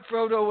exactly what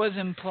Frodo was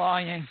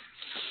implying.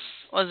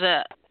 What's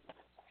that?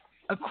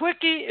 A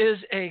quickie is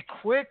a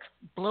quick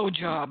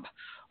blowjob,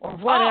 or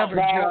whatever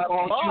job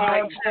well, that you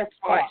might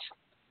sacrifice.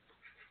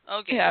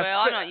 Okay, Yeah,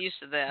 well, I'm not used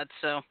to that,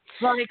 so.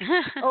 Like,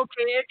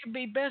 okay, it can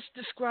be best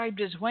described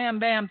as wham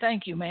bam,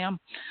 thank you, ma'am.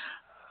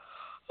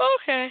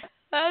 Okay,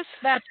 that's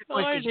a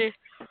what I quickie. did.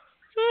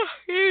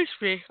 Excuse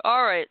me.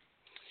 All right.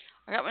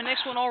 I got my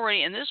next one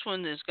already, and this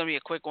one is going to be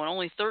a quick one.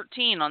 Only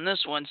 13 on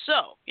this one.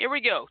 So, here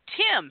we go.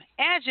 Tim,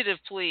 adjective,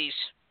 please.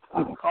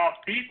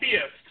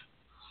 Coffeeist.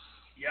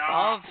 Yeah.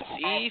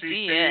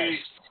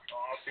 Coffeeist.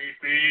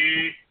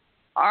 Coffee.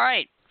 All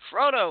right.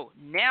 Frodo,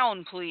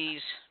 noun,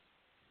 please.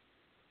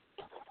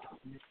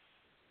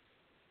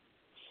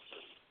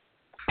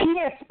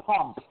 Penis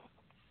pump.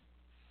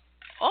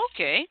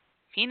 Okay.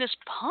 Penis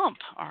pump.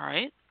 All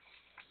right.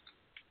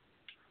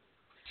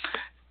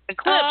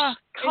 Eclipse,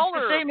 color,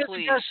 it's the same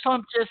please. as the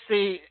pump, just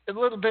a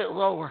little bit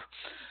lower.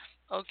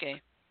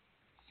 Okay.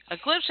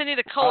 Eclipse, I need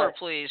a color,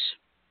 please.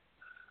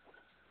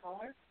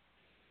 Color?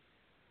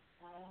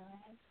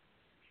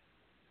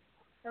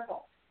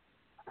 Purple.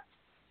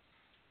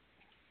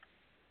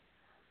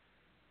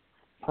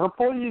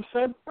 Purple, you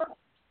said?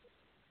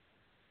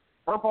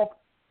 Purple.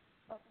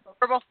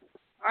 Purple.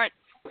 All right.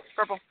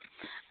 Purple.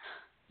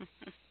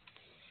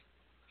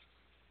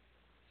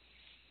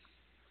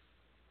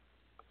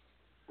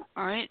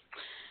 All right.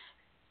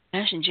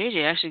 Ash and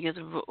JJ actually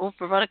will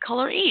provide a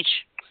color each.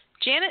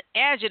 Janet,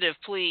 adjective,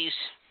 please.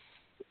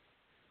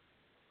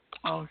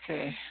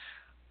 Okay.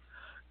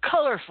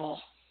 Colorful.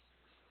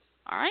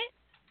 All right.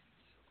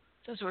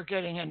 Since we're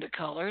getting into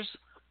colors.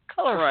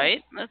 Colorful.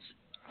 Right. That's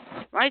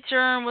my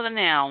turn with a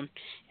noun.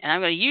 And I'm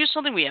going to use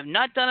something we have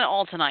not done at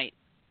all tonight.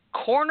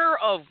 Corner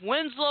of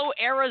Winslow,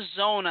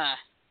 Arizona.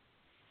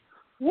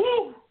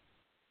 Woo!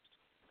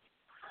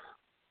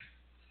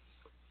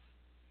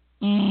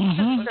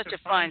 Mm-hmm. Such a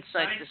fine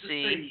sight to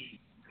see.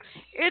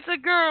 It's a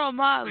girl,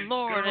 my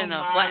lord, in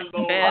a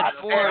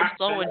flatbed Ford,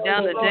 slowing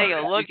down to take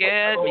a look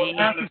at me.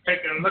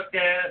 Take a look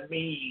at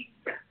me.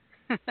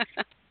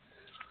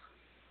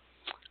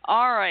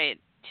 All right.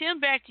 Tim,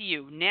 back to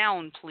you.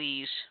 Noun,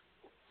 please.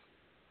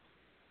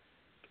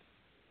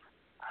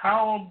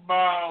 How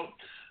about...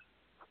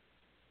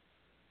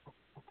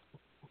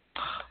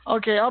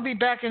 Okay, I'll be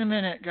back in a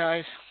minute,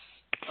 guys.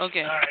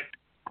 Okay. All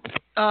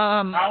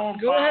right.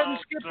 Go ahead and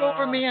skip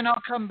over me, and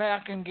I'll come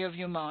back and give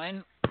you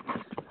mine.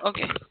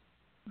 Okay.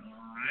 All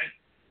right.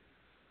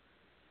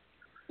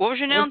 What was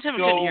your noun, Tim? I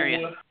couldn't hear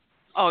you. With,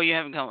 Oh, you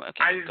haven't come. Okay,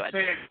 I go didn't ahead. say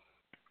it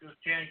because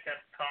Jen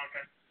kept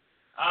talking.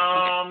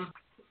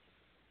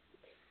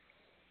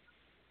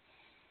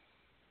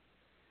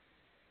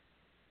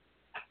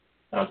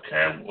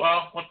 Okay,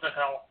 well, what the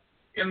hell?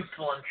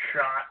 Insulin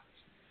shot,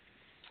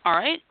 All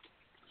right.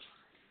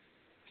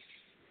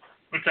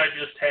 which I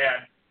just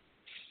had.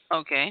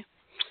 Okay.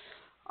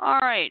 All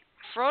right.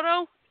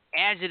 Frodo,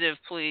 adjective,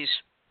 please.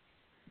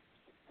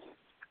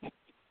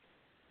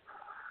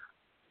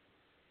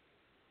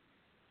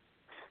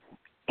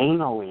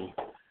 Anally.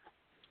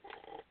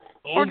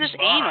 Or just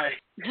anal.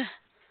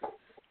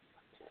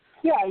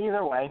 Yeah,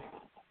 either way.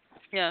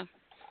 Yeah.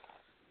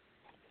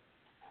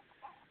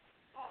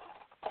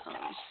 Let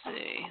me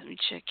see. Let me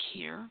check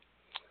here.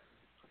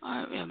 All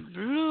right, we have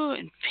blue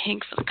and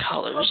pink for the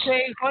colors.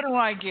 Okay, what do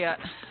I get?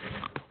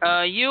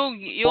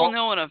 You'll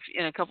know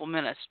in a couple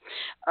minutes.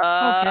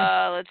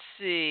 Okay. Let's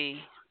see.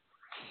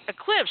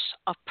 Eclipse,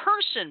 a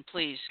person,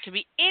 please. Can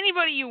be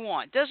anybody you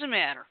want. Doesn't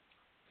matter.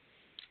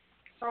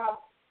 Trump.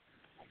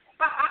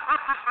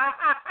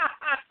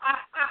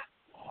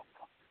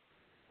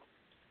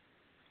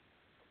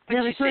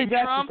 Did you say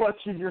that's Trump? what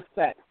you just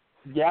said.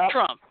 Yeah.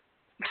 Trump.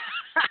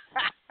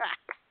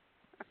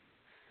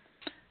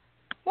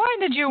 Why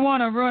did you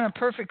want to run a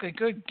perfectly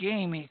good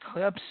game,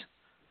 Eclipse?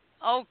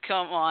 Oh,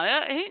 come on.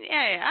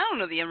 Hey, I don't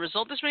know the end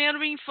result. This may end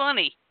up being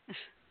funny.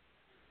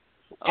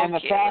 And the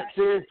Okay, fact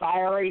is, I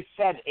already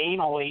said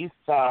anally,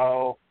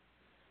 so...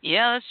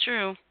 Yeah, that's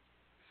true.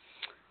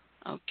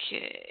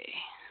 Okay.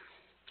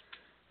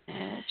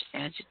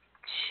 Adjective.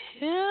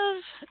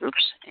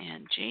 Oops.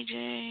 And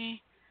JJ.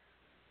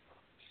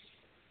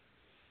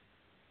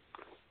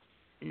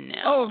 No.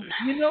 Oh,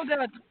 you know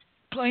that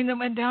plane that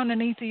went down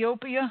in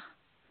Ethiopia?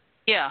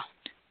 Yeah.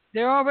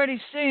 They're already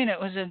saying it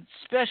was a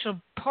special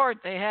part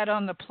they had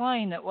on the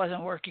plane that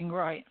wasn't working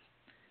right.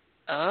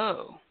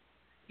 Oh.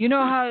 You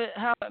know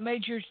how it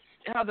made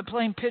how the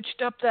plane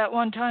pitched up that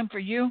one time for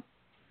you?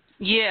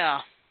 Yeah.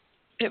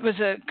 It was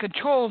a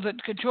control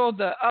that controlled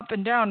the up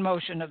and down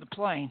motion of the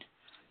plane.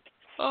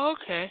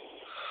 Okay.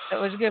 That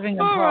was giving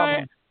them All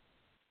problems.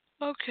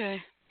 right.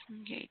 Okay.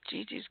 Okay,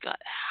 JJ's got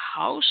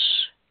house.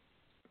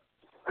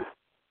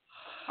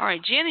 All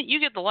right, Janet, you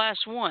get the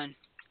last one.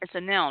 It's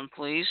a noun,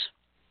 please.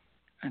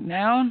 A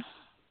noun?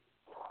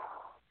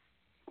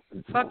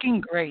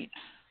 Fucking great.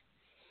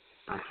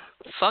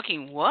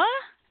 Fucking what?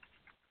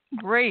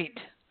 Great.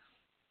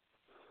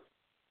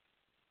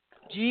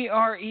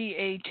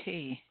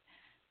 Great.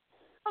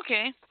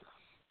 Okay.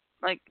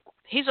 Like,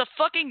 he's a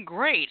fucking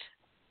great.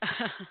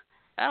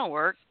 That'll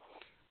work.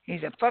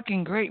 He's a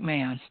fucking great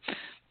man.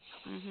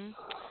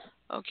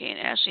 Okay, and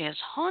Ashley has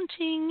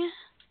haunting.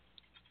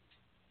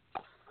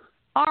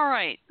 All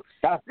right.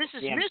 This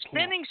is Damn Miss camp.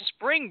 Benning's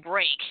spring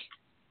break.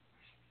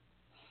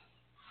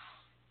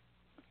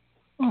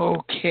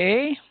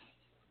 Okay.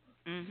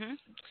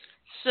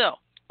 So,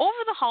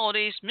 over the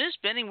holidays, Miss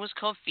Benning was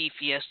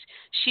confifiest.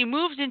 She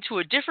moved into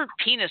a different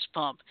penis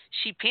pump.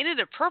 She painted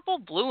it purple,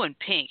 blue, and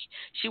pink.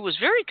 She was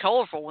very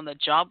colorful when the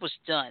job was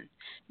done.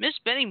 Miss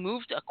Benning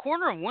moved a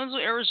corner of Winslow,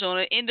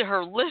 Arizona into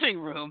her living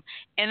room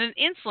and an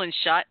insulin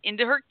shot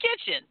into her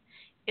kitchen.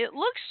 It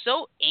looks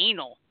so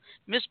anal.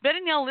 Miss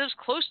Benning now lives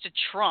close to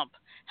Trump.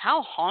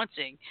 How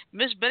haunting.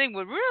 Miss Benning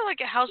would really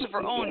like a house of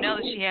her own now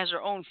that she has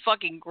her own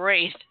fucking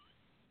grave.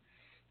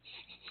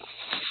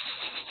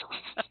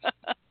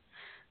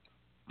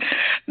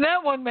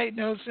 That one made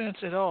no sense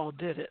at all,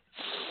 did it?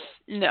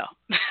 No.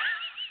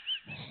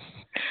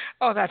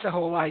 Oh, that's a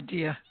whole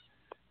idea.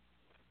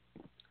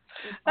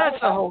 That's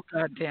a whole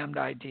goddamned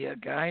idea,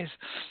 guys.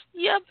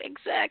 Yep,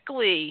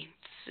 exactly.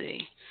 Let's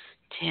see.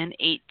 10,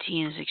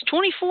 18, 6,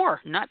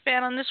 24. Not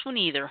bad on this one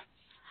either.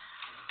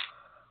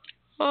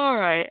 All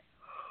right.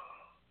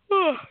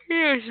 Oh,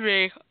 here's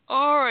me.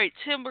 All right,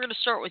 Tim, we're going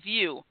to start with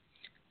you.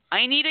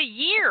 I need a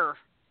year.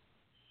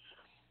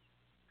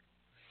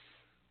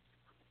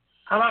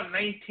 How about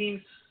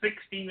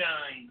 1969?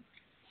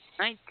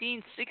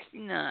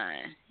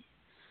 1969.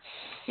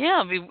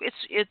 Yeah,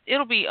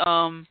 it'll be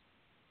oh,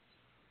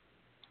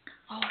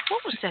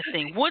 what was that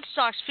thing?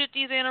 Woodstock's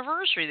 50th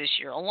anniversary this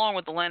year, along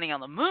with the landing on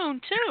the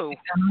moon too.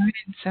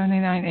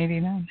 79,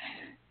 89.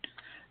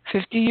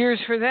 50 years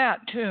for that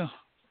too.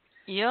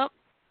 Yep.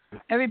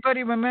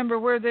 Everybody remember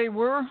where they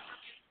were?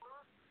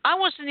 I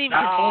wasn't even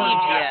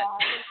conceived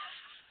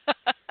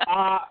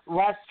yet.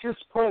 Let's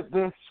just put it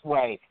this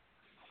way.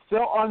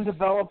 Still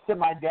undeveloped in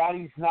my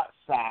daddy's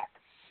nutsack.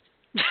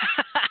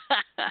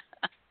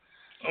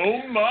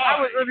 Oh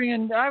my!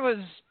 I was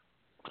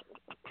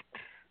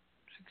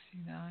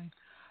 69.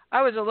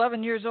 I was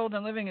 11 years old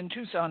and living in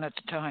Tucson at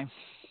the time.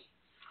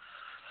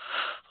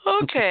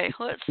 Okay,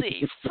 let's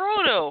see.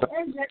 Frodo,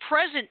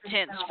 present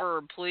tense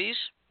verb, please.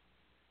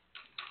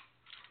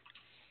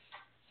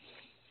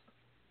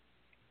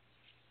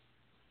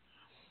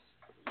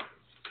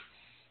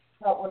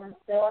 What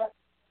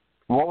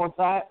was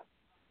that?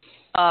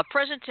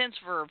 Present tense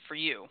verb for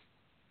you.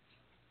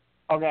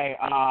 Okay,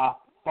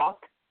 fuck.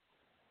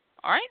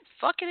 All right,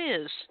 fuck it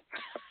is.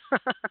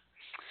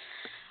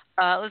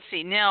 Let's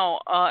see. Now,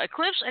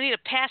 Eclipse, I need a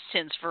past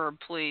tense verb,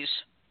 please.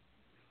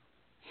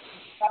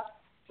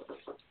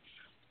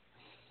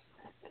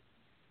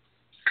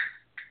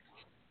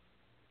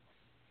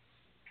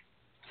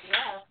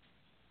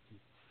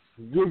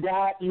 You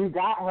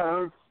got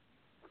hers.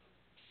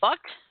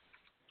 Fucked?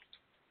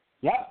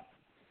 Yep.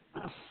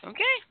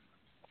 Okay.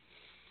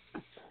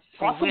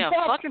 Well, we have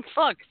fucking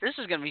fucked. This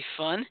is gonna be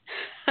fun.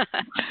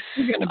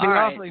 You're gonna be All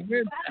right. awfully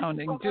weird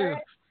sounding too.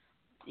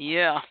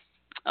 Yeah.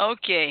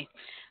 Okay.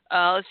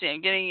 Let's see.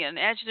 I'm getting an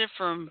adjective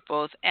from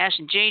both Ash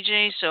and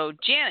JJ. So,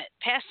 Janet,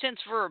 past tense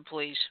verb,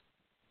 please.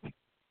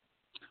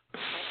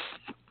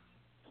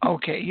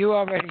 Okay, you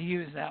already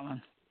used that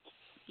one.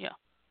 Yeah.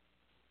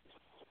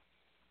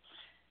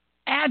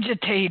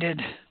 Agitated.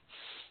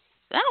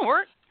 That'll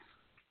work.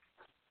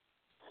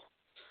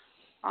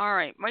 All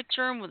right. My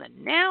turn with a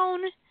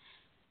noun.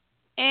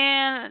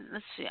 And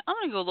let's see. I'm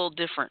going to go a little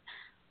different.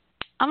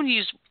 I'm going to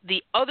use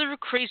the other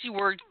crazy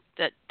word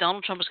that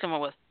Donald Trump has come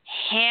up with.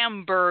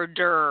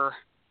 Hamburger.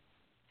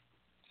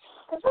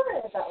 I was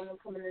wondering if that one was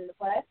coming into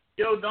play.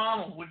 Yo,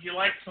 Donald, would you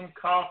like some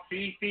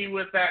coffee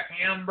with that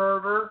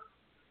hamburger?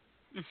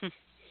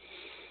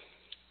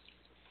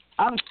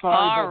 I'm sorry,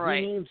 All but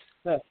right.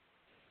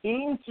 he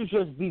needs to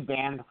just be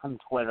banned from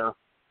Twitter.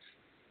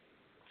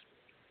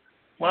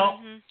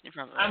 Well, You're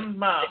probably right. I'm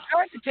They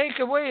tried to take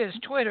away his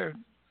Twitter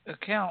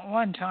account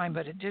one time,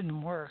 but it didn't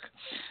work.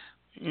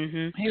 He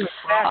was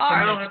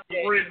I don't have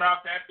to worry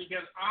about that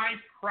because I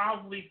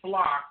proudly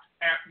blocked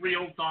at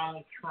Real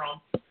Donald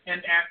Trump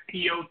and at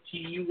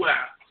POTUS.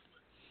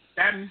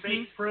 That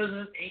fake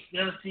president ain't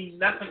gonna see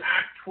nothing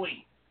I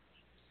tweet.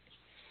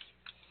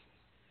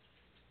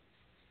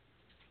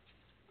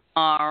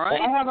 All right.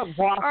 Well, I haven't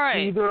blocked All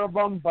right. either of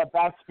them, but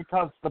that's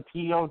because the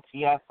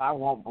POTS I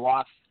won't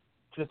block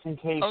just in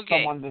case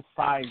someone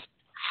decides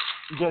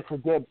gets a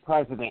good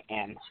president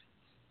in.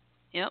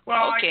 Yep.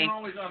 Well, I okay. can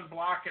always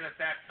unblock it at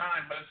that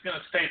time, but it's going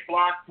to stay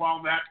blocked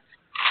while that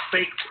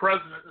fake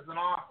president is in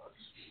office.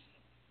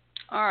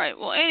 All right.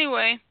 Well,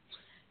 anyway,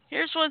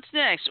 here's what's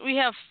next. We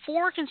have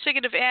 4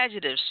 consecutive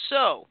adjectives.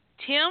 So,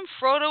 Tim,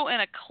 Frodo,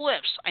 and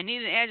Eclipse. I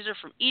need an adjective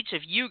from each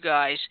of you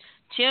guys.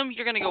 Tim,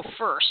 you're going to go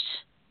first.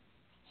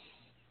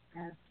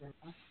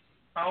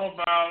 How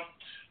about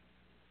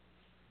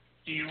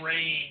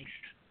deranged?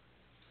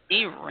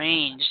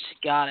 Deranged.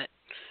 Got it.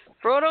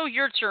 Frodo,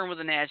 your turn with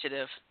an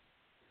adjective.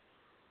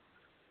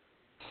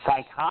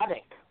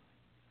 Psychotic.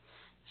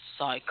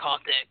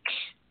 Psychotic.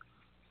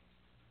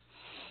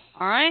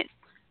 All right.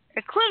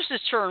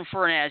 Eclipse's turn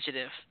for an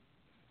adjective.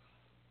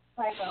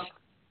 Psycho.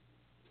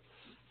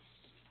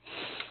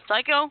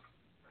 Psycho?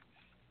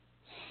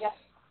 Yep.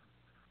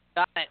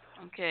 Got it.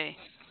 Okay.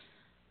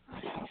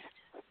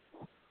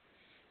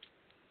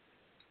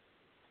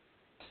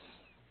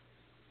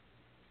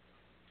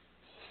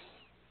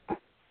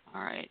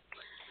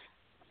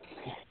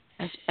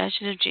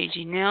 Adjective,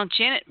 JG. Now,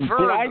 Janet, Did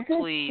verb, I just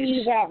please.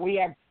 see that we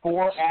have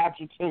 4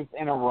 adjectives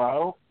in a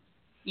row?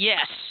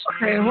 Yes.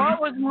 Okay, what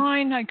was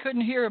mine? I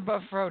couldn't hear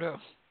above Frodo.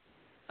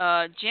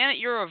 Janet,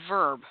 you're a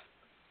verb.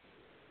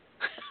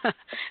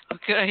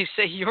 Could I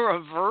say you're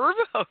a verb?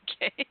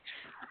 Okay.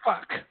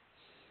 Fuck.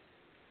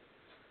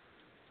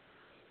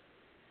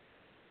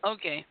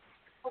 Okay.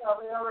 Are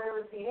we already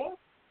repeating?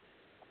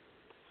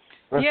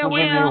 This Yeah, is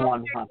we a have new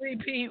one. a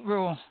repeat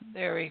rule.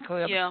 There,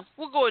 Eclipse. Yeah,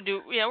 we'll go and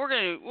do. Yeah,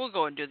 we'll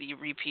go and do the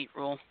repeat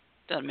rule.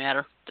 Doesn't matter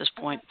at this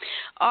point.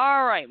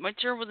 All right, my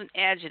turn with an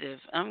adjective.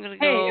 I'm gonna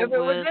Hey, go if it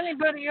was with.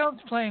 anybody else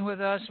playing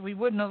with us, we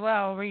wouldn't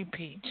allow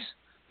repeats.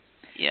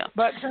 Yeah.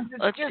 But since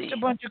it's Let's just see. a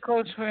bunch of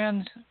close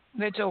friends,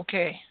 that's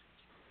okay.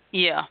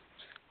 Yeah.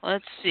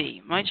 Let's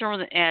see. My turn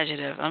with an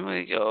adjective. I'm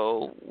gonna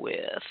go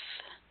with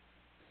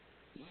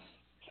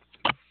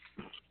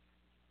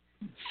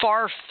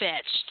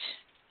far-fetched.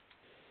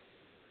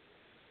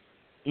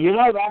 You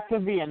know, that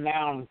could be a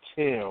noun,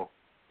 too.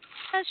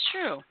 That's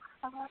true.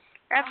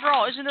 After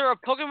all, isn't there a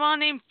Pokemon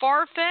named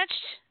Farfetch'd?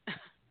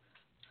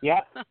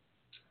 Yep.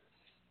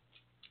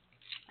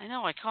 I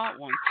know, I caught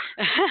one.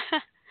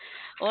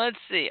 Let's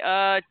see.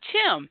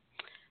 Tim,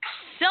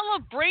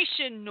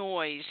 celebration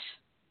noise.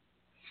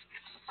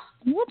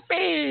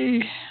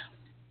 Whoopee!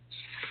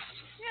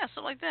 Yeah,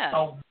 something like that.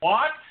 A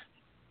what?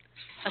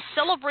 A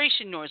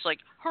celebration noise, like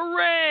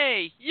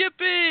hooray,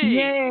 yippee,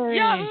 Yay.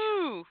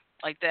 yahoo,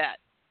 like that.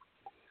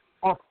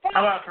 Or How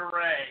about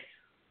hooray?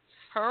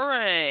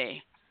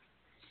 Hooray.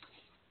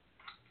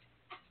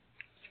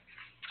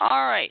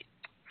 All right.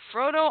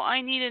 Frodo,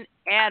 I need an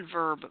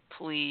adverb,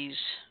 please.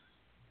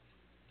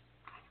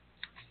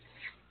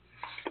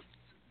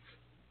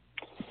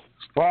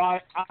 Well,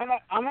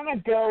 I'm gonna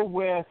go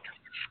with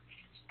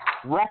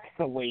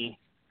rectally.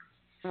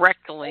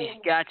 Rectally.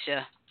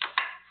 Gotcha.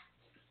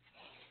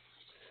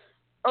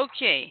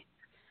 Okay.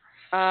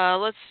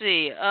 Let's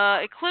see.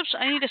 Eclipse,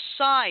 I need a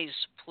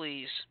size,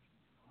 please.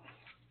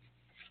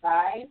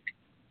 Size?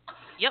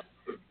 Yep.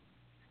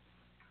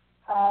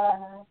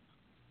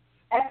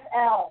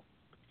 XL.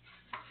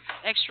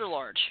 Extra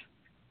large.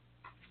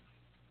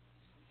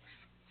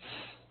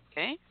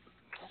 Okay.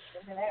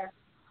 Over there.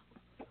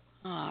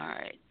 All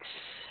right.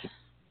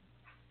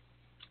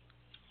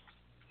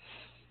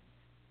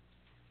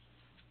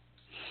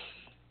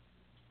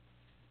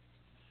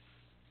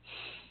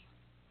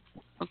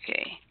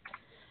 Okay.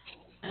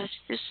 That's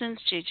distance,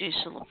 JJ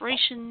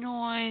celebration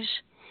noise.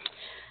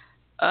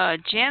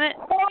 Janet,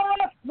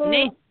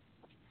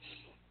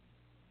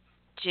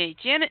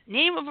 Janet,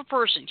 name of a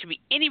person. Can be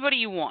anybody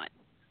you want.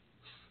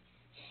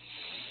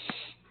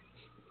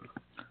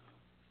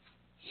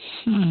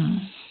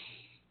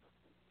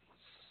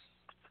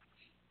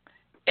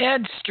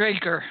 Ed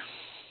Straker.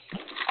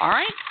 All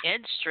right,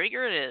 Ed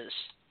Straker it is.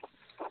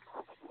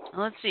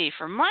 Let's see.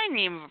 For my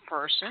name of a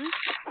person,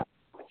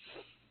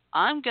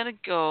 I'm going to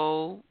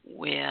go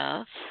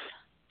with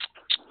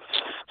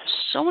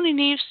so many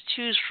names to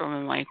choose from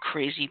in my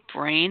crazy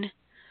brain.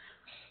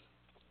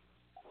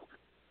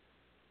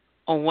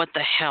 Oh, what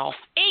the hell?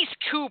 Ace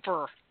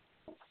Cooper!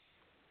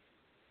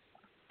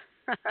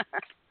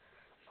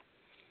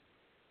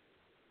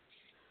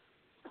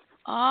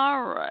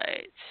 All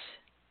right.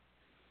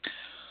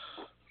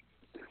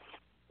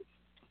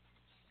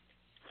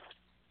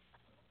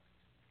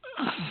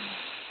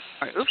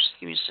 All right, oops,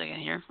 give me a second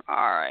here. All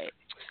right.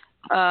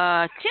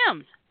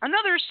 Tim,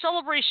 another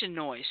celebration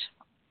noise.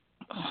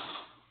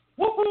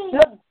 Woohoo!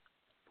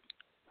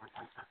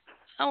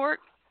 That'll work.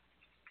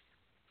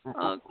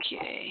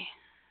 Okay.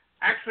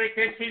 Actually,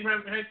 can I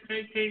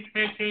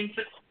change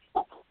it?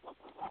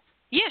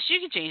 Yes, you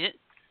can change it.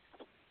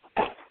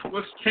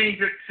 Let's change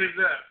it to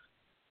this.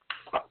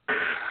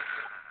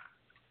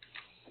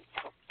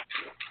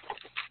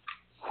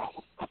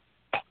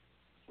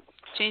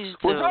 Change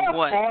it Was to that a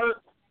what?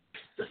 fart?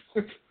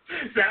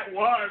 That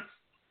was.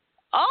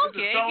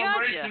 Okay, It's a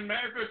celebration,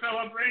 gotcha. It's a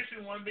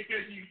celebration one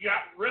because you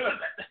got rid of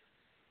it.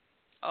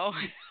 Oh.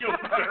 You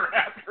feel better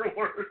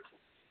afterwards.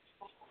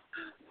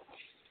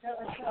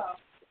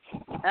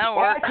 That'll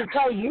Well, work. I can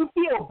tell you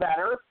feel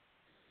better.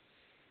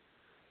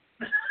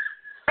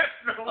 That's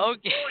the whole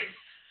Okay.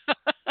 point.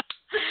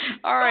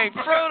 All right,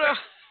 Frodo.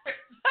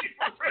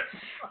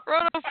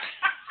 Frodo.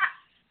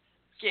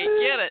 Okay,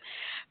 get it.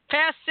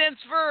 Past tense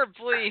verb,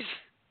 please.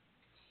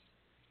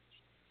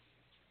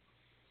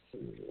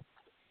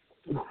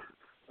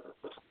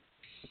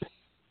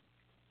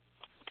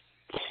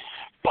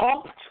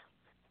 Pumped.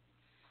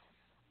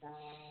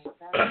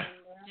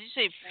 Did you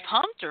say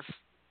pumped or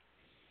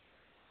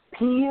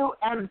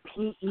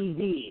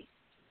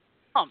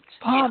Pumped.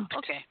 pumped? Pumped. Yeah,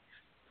 okay.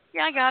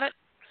 Yeah, I got it.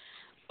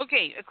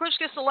 Okay, Chris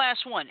gets the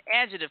last one.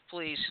 Adjective,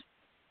 please.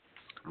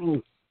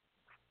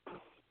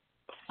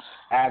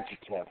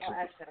 Adjective.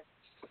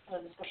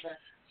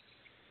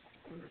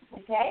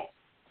 Okay.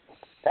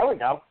 There we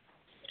go.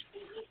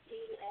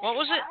 What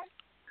was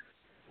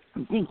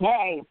it?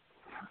 Decay.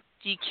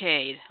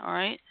 Decayed. All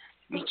right.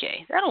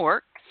 Decay. That'll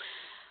work.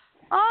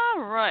 All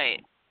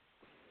right.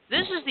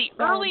 This is the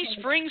early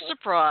spring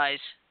surprise.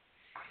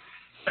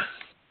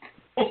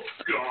 Oh,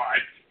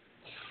 God.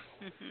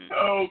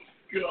 Oh,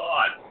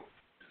 God.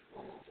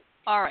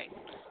 All right.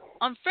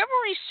 On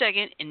February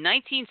 2nd, in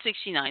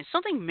 1969,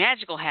 something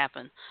magical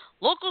happened.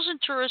 Locals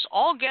and tourists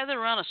all gathered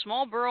around a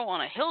small burrow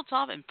on a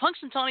hilltop in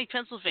Punxsutawney,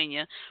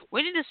 Pennsylvania,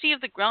 waiting to see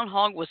if the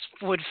groundhog would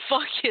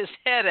fuck his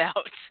head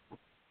out.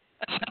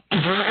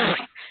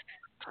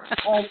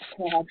 Oh,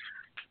 God.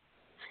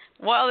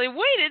 While they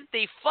waited,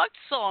 they fucked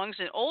songs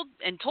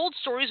and told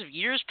stories of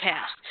years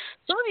past.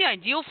 Some of the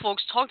ideal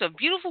folks talked of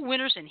beautiful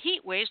winters and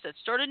heat waves that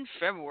started in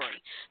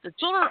February. The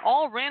children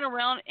all ran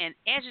around and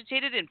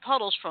agitated in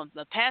puddles from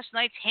the past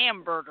night's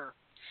hamburger.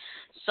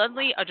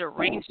 Suddenly, a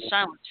deranged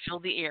silence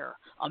filled the air.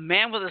 A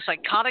man with a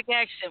psychotic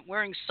accent,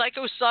 wearing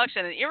psycho socks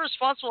and an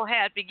irresponsible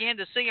hat, began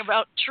to sing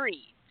about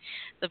tree.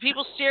 The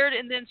people stared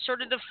and then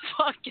started to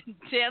fucking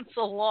dance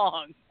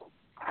along.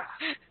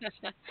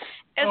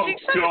 Oh,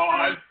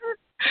 God.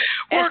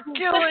 We're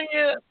killing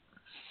it.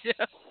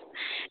 Yeah.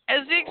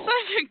 As the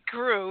excitement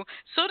grew,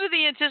 so did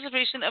the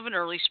anticipation of an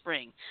early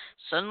spring.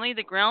 Suddenly,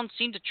 the ground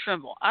seemed to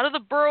tremble. Out of the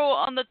burrow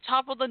on the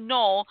top of the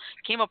knoll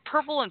came a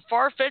purple and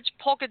far-fetched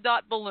polka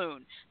dot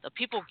balloon. The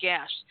people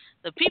gasped.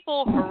 The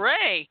people,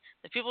 hooray!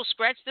 The people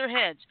scratched their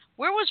heads.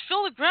 Where was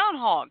Phil the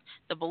groundhog?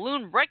 The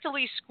balloon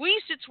rectally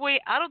squeezed its way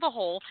out of the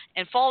hole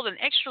and followed an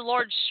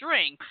extra-large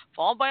string,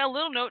 followed by a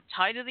little note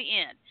tied to the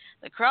end.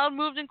 The crowd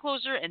moved in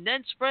closer and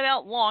then spread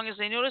out long as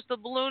they noticed the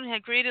balloon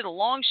had created a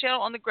long shadow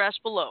on the grass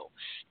below.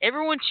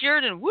 Everyone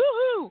cheered and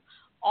woohoo!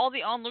 All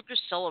the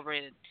onlookers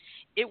celebrated.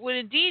 It would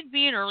indeed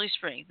be an early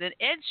spring. Then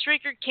Ed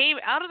Straker came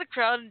out of the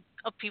crowd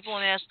of people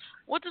and asked,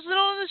 "What does the note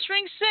on the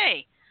string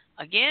say?"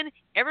 Again,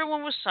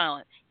 everyone was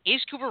silent.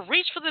 Ace Cooper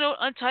reached for the note,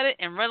 untied it,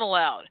 and read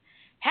aloud,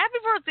 "Happy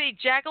birthday,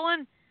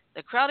 Jacqueline!"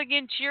 The crowd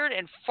again cheered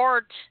and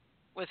farted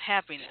with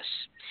happiness.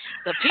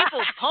 The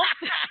people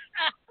pumped.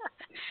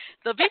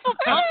 The people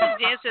pumped and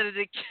danced at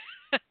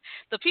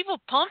the people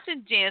pumped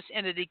and danced,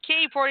 and a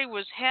decay party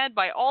was had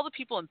by all the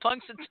people in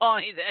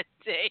Punxsutawney that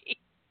day.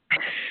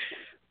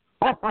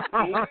 Oh, my.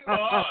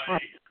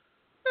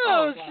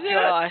 Oh,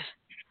 God.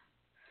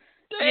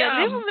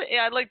 Damn.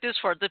 Yeah, I like this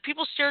part. The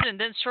people stared and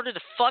then started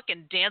to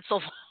fucking dance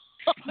along.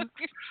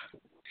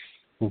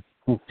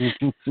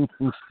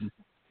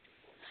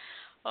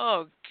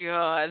 Oh,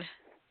 God.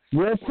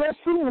 We're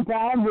pushing the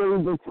boundary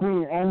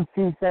between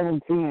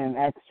NC-17 and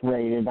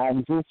X-rated.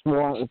 I'm just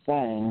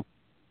saying.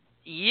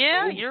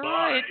 Yeah, Oh, you're my.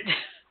 right.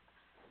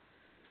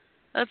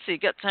 Let's see.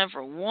 Got time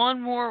for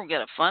one more. We got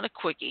to find a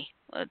quickie.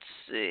 Let's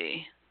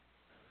see.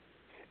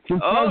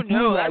 Just Oh, like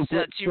no, you that's like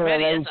not it, too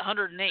many. Shirley. That's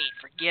 108.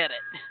 Forget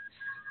it.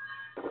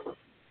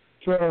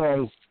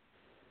 Shirley.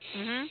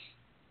 Mm-hmm.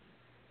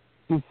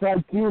 Just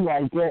like you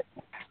like it.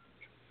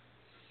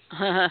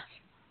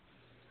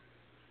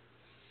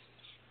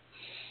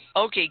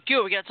 Okay,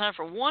 good. We got time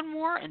for one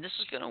more, and this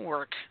is going to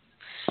work.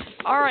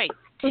 All right,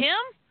 Tim,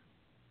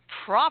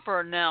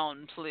 proper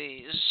noun,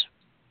 please.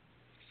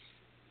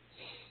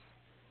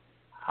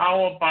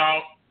 How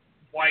about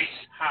White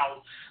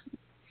House?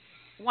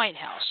 White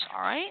House,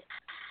 all right?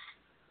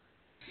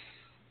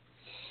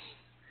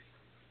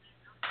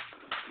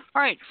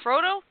 All right,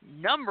 Frodo,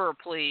 number,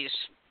 please.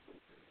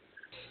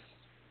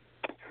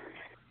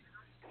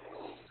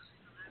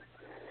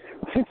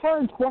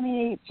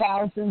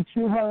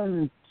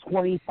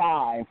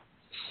 628,225.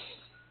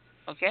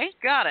 Okay,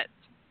 got it.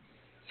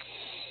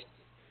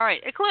 All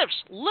right, Eclipse,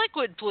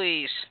 liquid,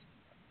 please.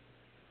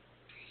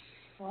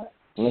 What?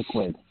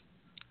 Liquid.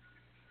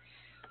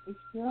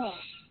 Yeah.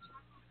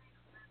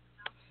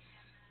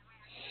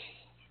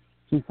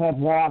 She said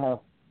water.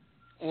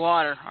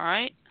 Water, all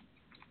right?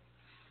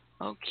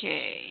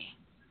 Okay.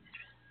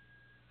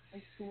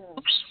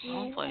 Oops,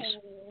 wrong place.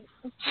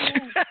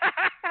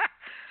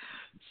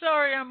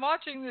 Sorry, I'm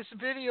watching this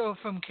video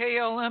from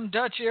KLM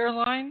Dutch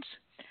Airlines.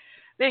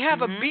 They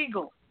have a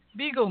beagle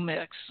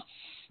mix.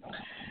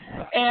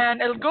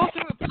 And it'll go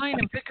through a plane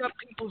and pick up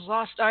people's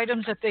lost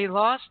items that they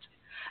lost.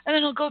 And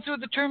then it'll go through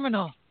the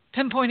terminal,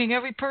 pinpointing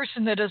every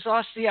person that has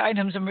lost the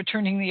items and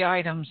returning the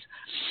items.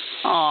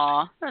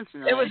 Aw, that's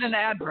nice. It was an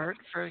advert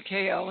for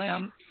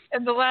KLM.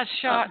 And the last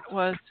shot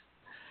was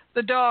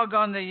the dog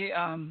on the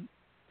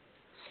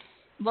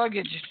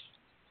luggage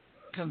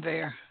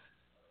conveyor.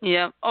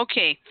 Yeah,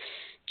 okay.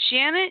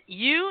 Janet,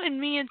 you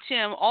and me and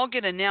Tim all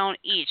get a noun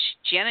each.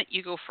 Janet,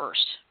 you go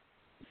first.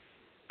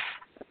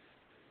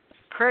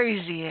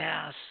 Crazy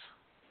ass.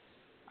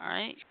 All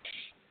right.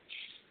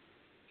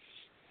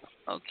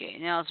 Okay,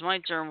 now it's my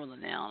turn with a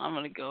noun. I'm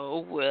going to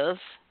go with...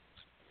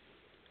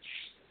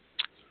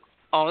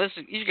 Oh,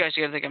 you guys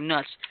are going to think I'm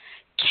nuts.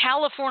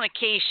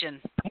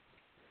 Californication.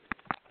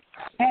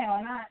 Hey,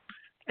 why not?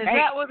 Is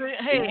that what it...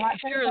 Hey,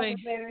 Shirley.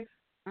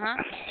 Huh?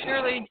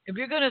 Shirley, if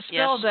you're going to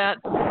spell that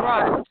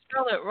right,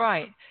 spell it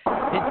right.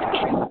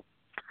 It's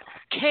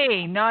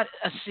K, not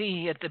a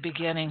C at the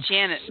beginning.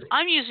 Janet,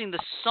 I'm using the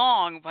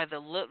song by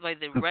the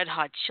Red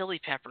Hot Chili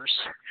Peppers.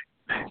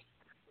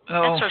 Oh.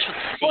 That starts with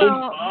C.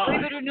 Well,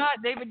 believe it or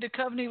not, David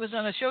Duchovny was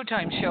on a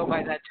Showtime show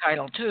by that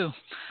title, too.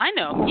 I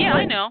know. Yeah,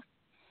 I know.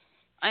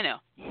 I know.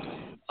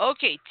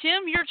 Okay,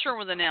 Tim, your turn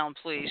with a noun,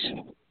 please.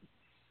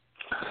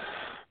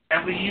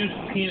 Have we used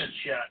penis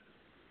yet?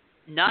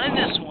 Not in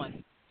this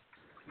one.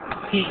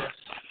 Penis.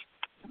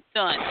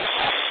 Done.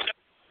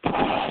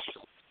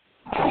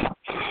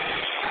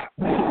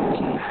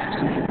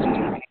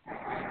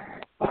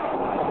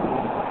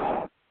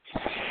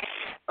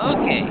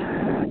 Okay.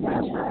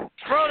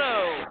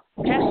 Frodo,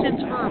 past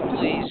tense verb,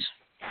 please.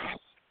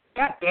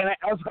 God damn it,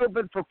 I was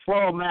hoping for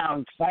plural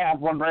nouns, because I have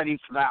one ready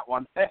for that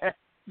one.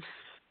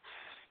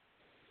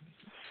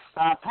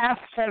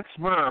 Past tense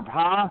verb,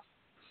 huh?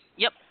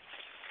 Yep.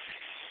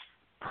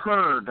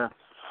 Heard.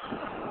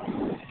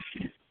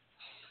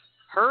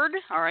 Heard?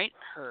 All right,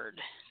 heard.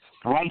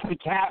 Like the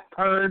cat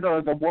purred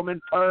or the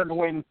woman purred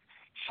when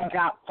she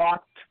got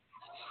fucked.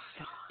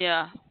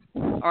 Yeah.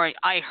 All right,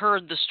 I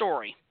heard the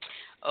story.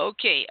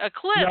 Okay,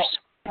 eclipse.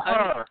 No,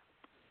 purr.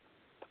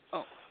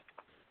 Oh.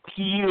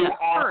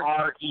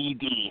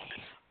 P-U-R-R-E-D.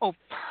 Oh,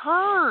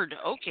 purred.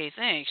 Okay,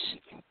 thanks.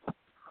 All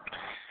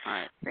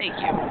right, thank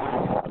you.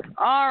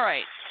 All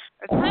right.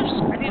 Eclipse,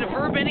 I need a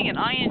verb ending in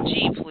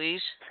ing,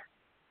 please.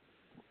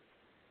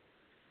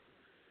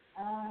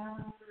 A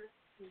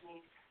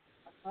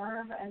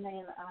verb and then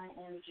ing.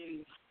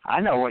 I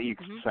know what you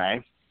can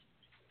say.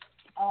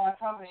 Oh, I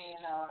probably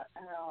know.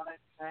 I know what I can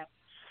say.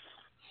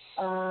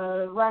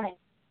 Running.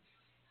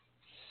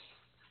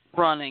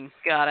 Running.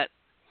 Got it.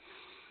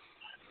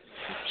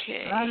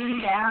 Okay.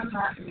 Running down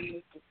that.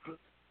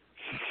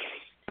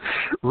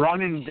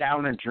 Running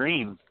down a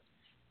dream.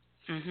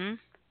 Mhm.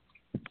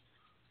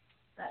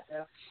 That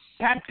too.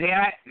 God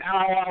damn it! Now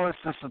I want to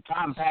listen to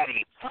Tom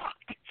Petty. Fuck.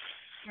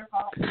 Your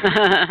fault.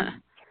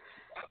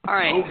 All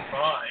right. Oh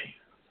my.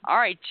 All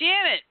right,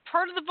 Janet,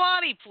 part of the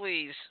body,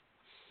 please.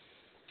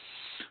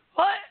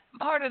 What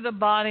part of the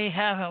body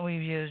haven't we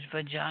used?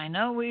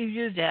 Vagina. We've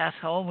used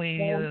asshole. We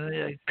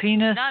used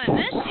penis. Not in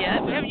this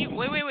yet. We haven't.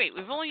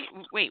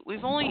 Wait. We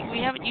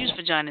haven't used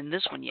vagina in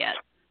this one yet.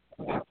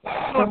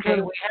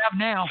 Okay, we have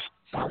now.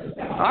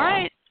 All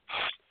right.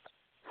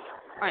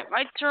 All right,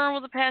 my turn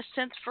with the past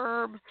tense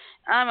verb.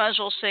 I might as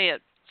well say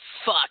it.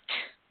 Fucked.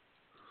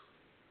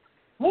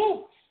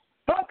 Woo!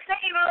 Fuck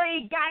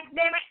Savory,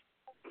 goddammit!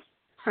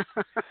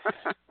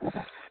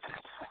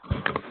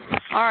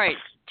 All right,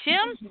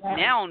 Tim,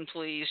 noun,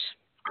 please.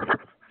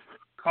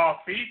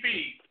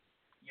 Coffee.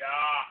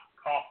 Yeah,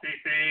 coffee.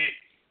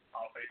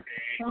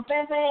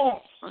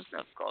 What's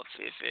up, called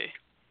Fifi?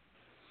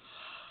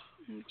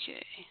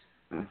 Okay.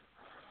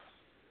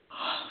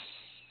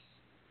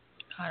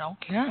 I don't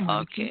care.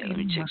 Okay, let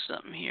me check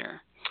something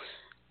here.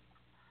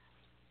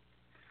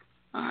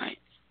 All right.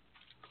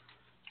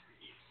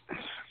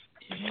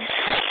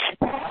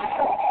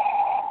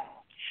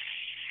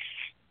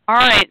 All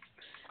right.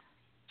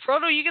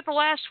 Frodo, you get the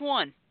last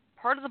one.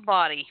 Part of the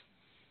body.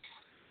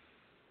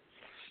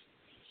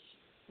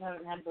 We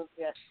haven't had boobs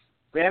yet.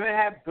 We haven't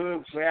had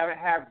boobs. We haven't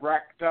had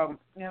rectum.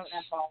 We haven't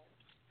had balls.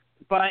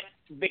 But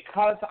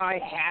because I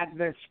had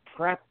this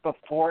prep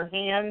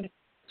beforehand,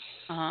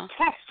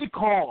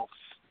 testicles.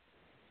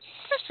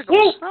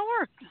 Testicles. That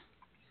worked.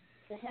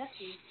 The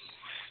hefty.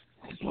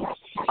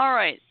 All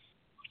right.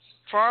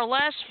 For our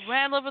last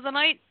Mad Lib of the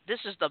night,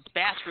 this is the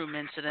bathroom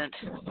incident.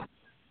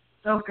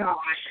 Oh, God.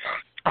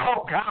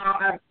 Oh,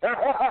 God.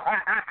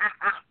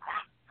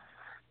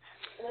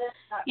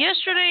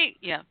 Yesterday,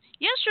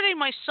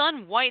 my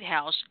son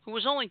Whitehouse, who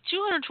was only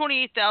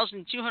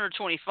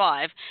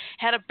 228,225,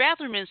 had a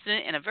bathroom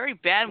incident, and a very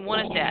bad one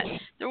at that.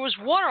 There was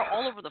water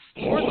all over the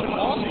floor, the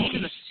walls, and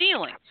even the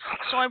ceiling.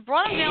 So I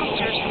brought him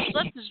downstairs and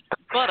slept his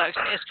buttocks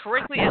as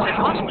correctly as I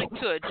possibly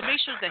could to make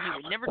sure that he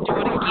would never do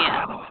it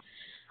again.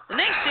 The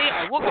next day,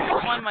 I woke up to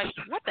find my...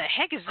 What the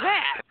heck is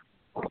that?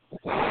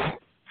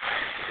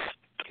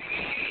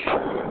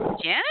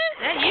 Janet?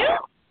 Is that you?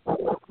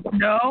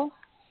 No.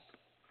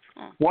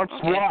 Oh, What's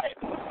okay. what?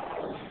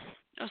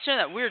 I was hearing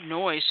that weird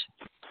noise.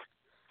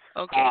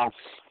 Okay. All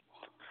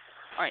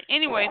right.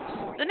 Anyway,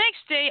 the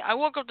next day, I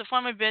woke up to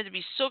find my bed to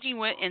be soaking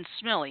wet and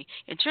smelly.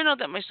 It turned out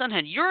that my son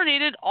had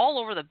urinated all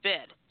over the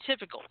bed.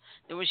 Typical.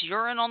 There was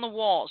urine on the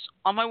walls,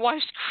 on my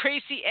wife's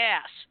crazy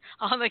ass,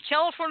 on the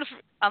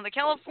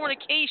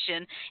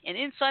Californication, and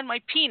inside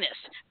my penis.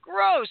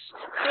 Gross.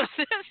 So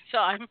this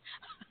time,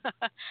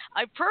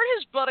 I purred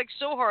his buttocks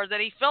so hard that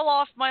he fell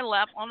off my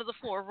lap onto the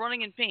floor,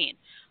 running in pain.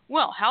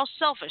 Well, how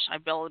selfish, I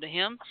bellowed to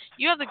him.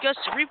 You have the guts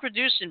to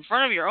reproduce in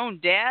front of your own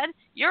dad?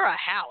 You're a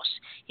house.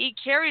 He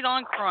carried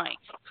on crying.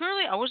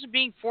 Clearly, I wasn't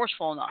being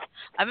forceful enough.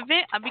 I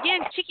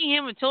began kicking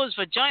him until his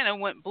vagina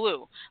went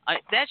blue.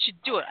 That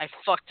should do it, I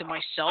fucked to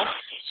myself.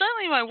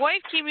 Suddenly, my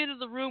wife came into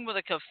the room with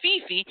a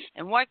kafifi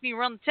and whacked me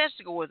around the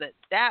testicle with it.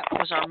 That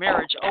was our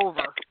marriage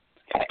over.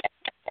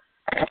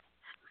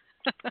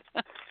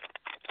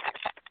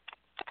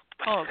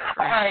 Oh, Christ.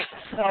 All right,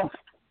 so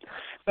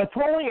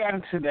before we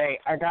end today,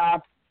 I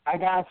gotta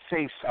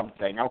say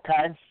something,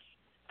 okay?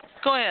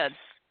 Go ahead.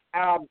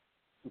 AJ,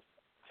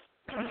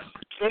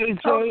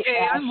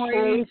 Okay, I'm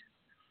waiting.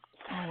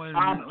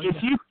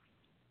 Ashley,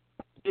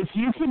 if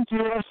you can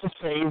do us a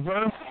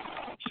favor,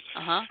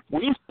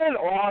 we've been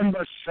on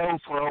the show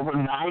for over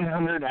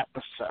 900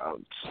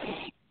 episodes.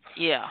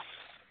 Yeah.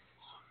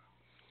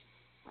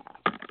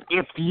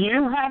 if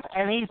you have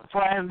any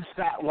friends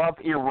that love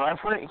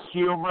irreverent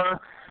humor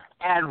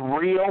and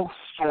real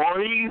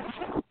stories,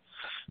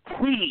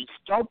 please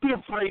don't be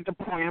afraid to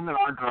point them in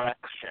our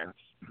direction.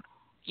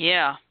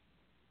 Yeah.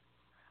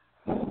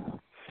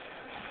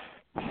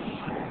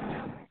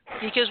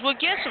 Because we'll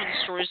get some of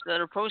the stories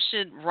that are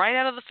posted right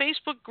out of the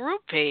Facebook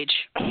group page.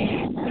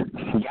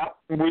 Yep.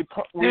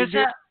 There's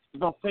that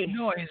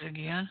noise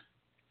again.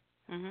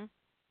 Mm-hmm.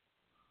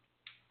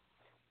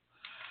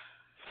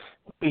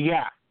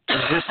 Yeah.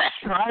 Just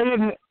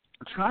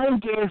try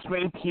and get as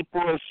many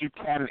people as you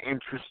can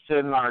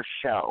interested in our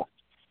show.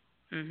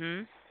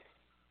 Mm-hmm.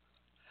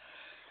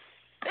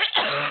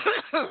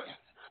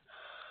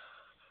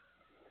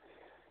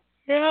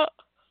 Yeah.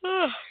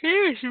 Oh,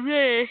 excuse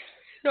me.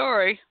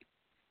 Sorry.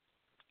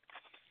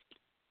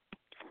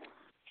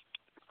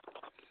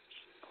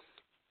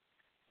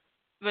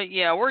 But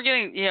yeah, we're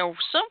getting,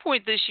 some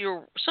point this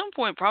year, some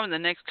point probably in the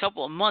next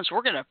couple of months,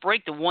 we're going to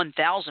break the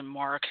 1,000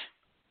 mark.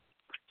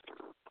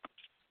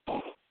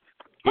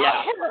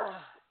 Yeah.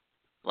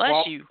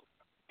 Bless you.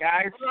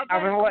 Guys,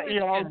 I'm going to let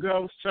you all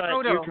go so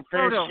you can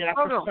finish the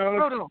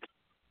episode.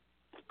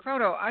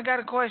 Frodo, I got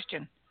a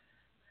question.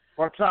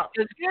 What's up?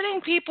 Does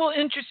getting people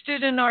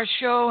interested in our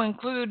show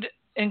include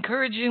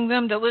encouraging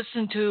them to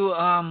listen to,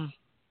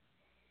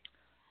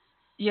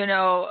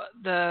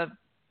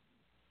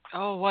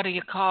 what do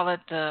you call it?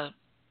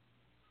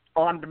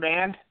 On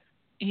demand?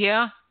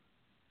 Yeah?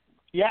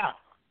 Yeah.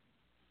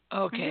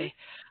 Okay.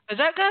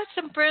 Because I got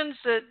some friends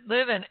that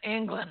live in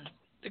England.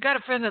 I got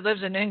a friend that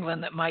lives in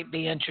England that might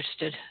be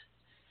interested.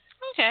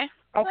 Okay.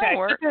 Okay.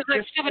 Because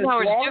like 7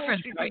 hours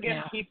difference you right can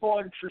now. get people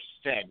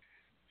interested.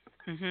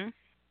 Mhm.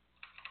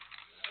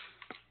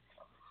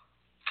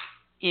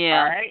 Yeah.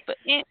 All right.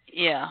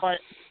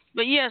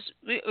 But yes,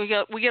 we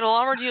get a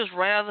lot of our deals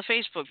right out of the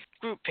Facebook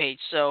group page.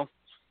 So,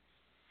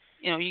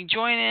 you can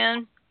join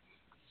in.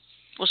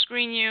 We'll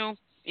screen you.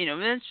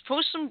 Then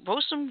post some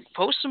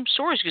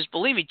stories, because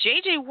believe me,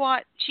 JJ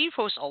Watt, she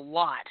posts a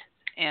lot,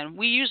 and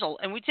we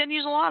tend to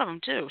use a lot of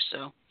them too.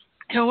 So.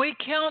 Can we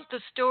count the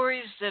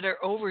stories that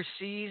are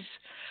overseas?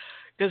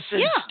 Because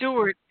since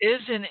Stuart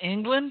is in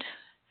England,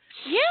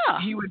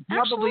 he would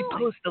probably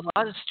post a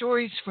lot of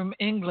stories from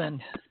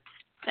England.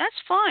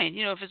 That's fine.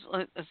 If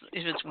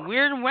it's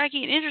weird and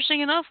wacky and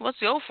interesting enough, let's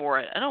go for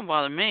it. It don't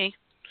bother me.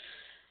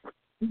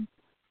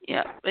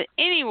 Yeah, but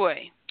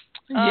anyway,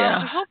 we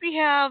hope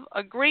you have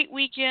a great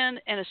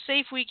weekend and a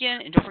safe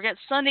weekend. And don't forget,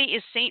 Sunday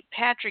is St.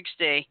 Patrick's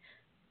Day.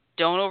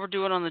 Don't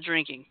overdo it on the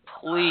drinking,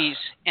 please.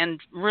 And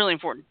really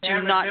important,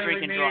 do not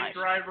drink and drive.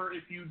 Driver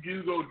if you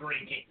do go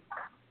drinking.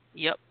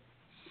 Yep.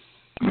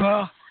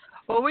 Well,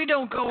 we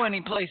don't go any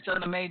place on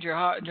the major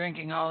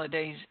drinking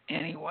holidays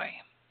anyway.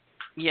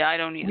 Yeah, I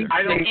don't either.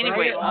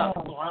 Anyway, so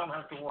I don't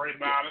have to worry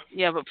about it.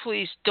 Yeah, but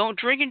please don't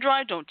drink and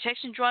drive, don't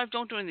text and drive,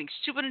 don't do anything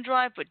stupid and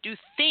drive, but do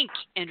think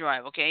and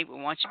drive, okay? We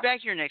want you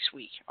back here next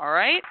week, all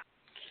right?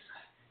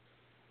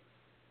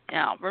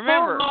 Now,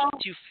 remember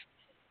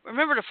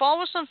to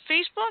follow us on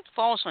Facebook,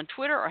 follow us on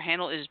Twitter. Our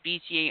handle is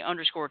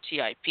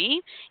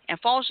BTA_TIP, and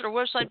follow us at our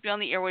website,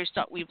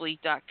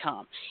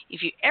 beyondtheairwaves.weebly.com.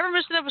 If you ever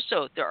miss an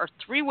episode, there are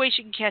 3 ways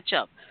you can catch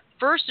up.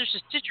 First, there's the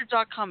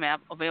Stitcher.com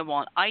app available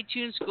on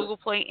iTunes, Google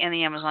Play, and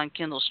the Amazon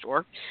Kindle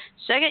store.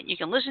 Second, you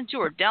can listen to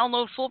or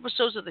download full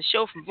episodes of the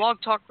show from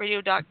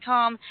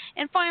blogtalkradio.com.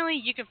 And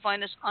finally, you can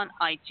find us on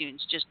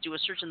iTunes. Just do a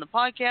search in the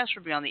podcast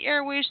for Beyond the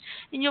Airwaves,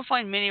 and you'll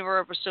find many of our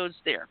episodes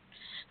there.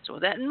 So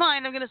with that in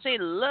mind, I'm going to say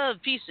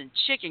love, peace, and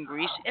chicken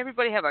grease.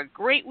 Everybody have a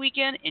great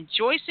weekend.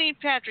 Enjoy St.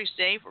 Patrick's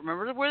Day.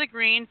 Remember to wear the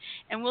green,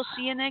 and we'll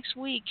see you next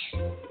week.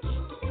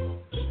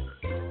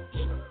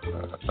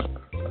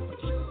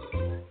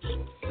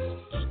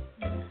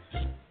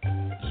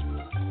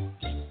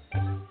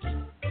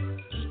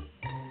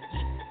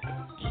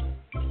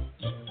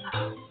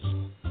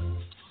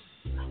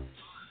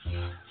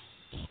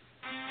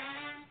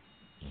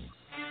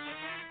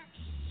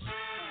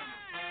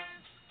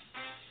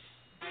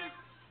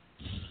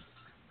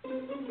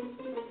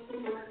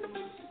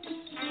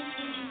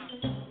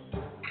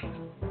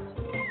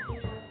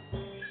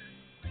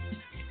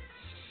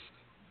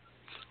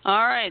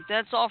 All right,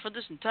 that's all for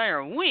this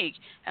entire week.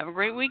 Have a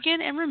great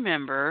weekend, and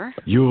remember...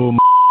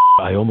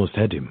 I almost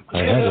had him.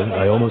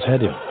 I almost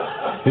had him.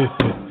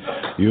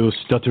 You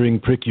stuttering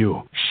prick,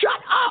 you.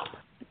 Shut up!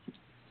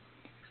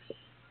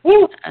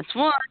 Woo! That's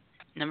one.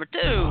 Number 2.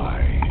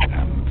 I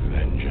am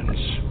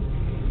vengeance.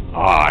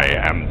 I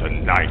am the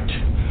night.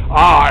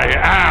 I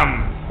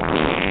am...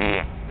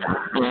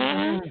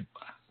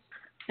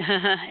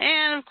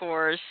 And, of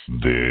course...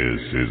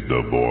 This is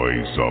the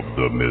voice of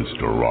the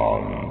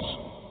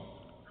Mysterons.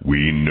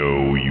 We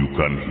know you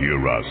can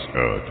hear us,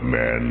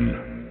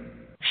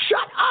 Earthmen.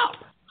 Shut up!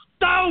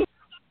 No!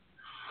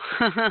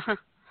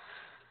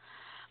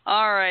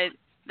 All right.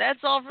 That's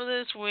all for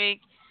this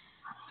week.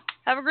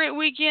 Have a great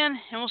weekend,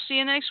 and we'll see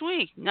you next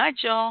week.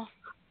 Night, y'all.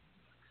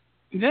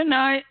 Good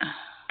night.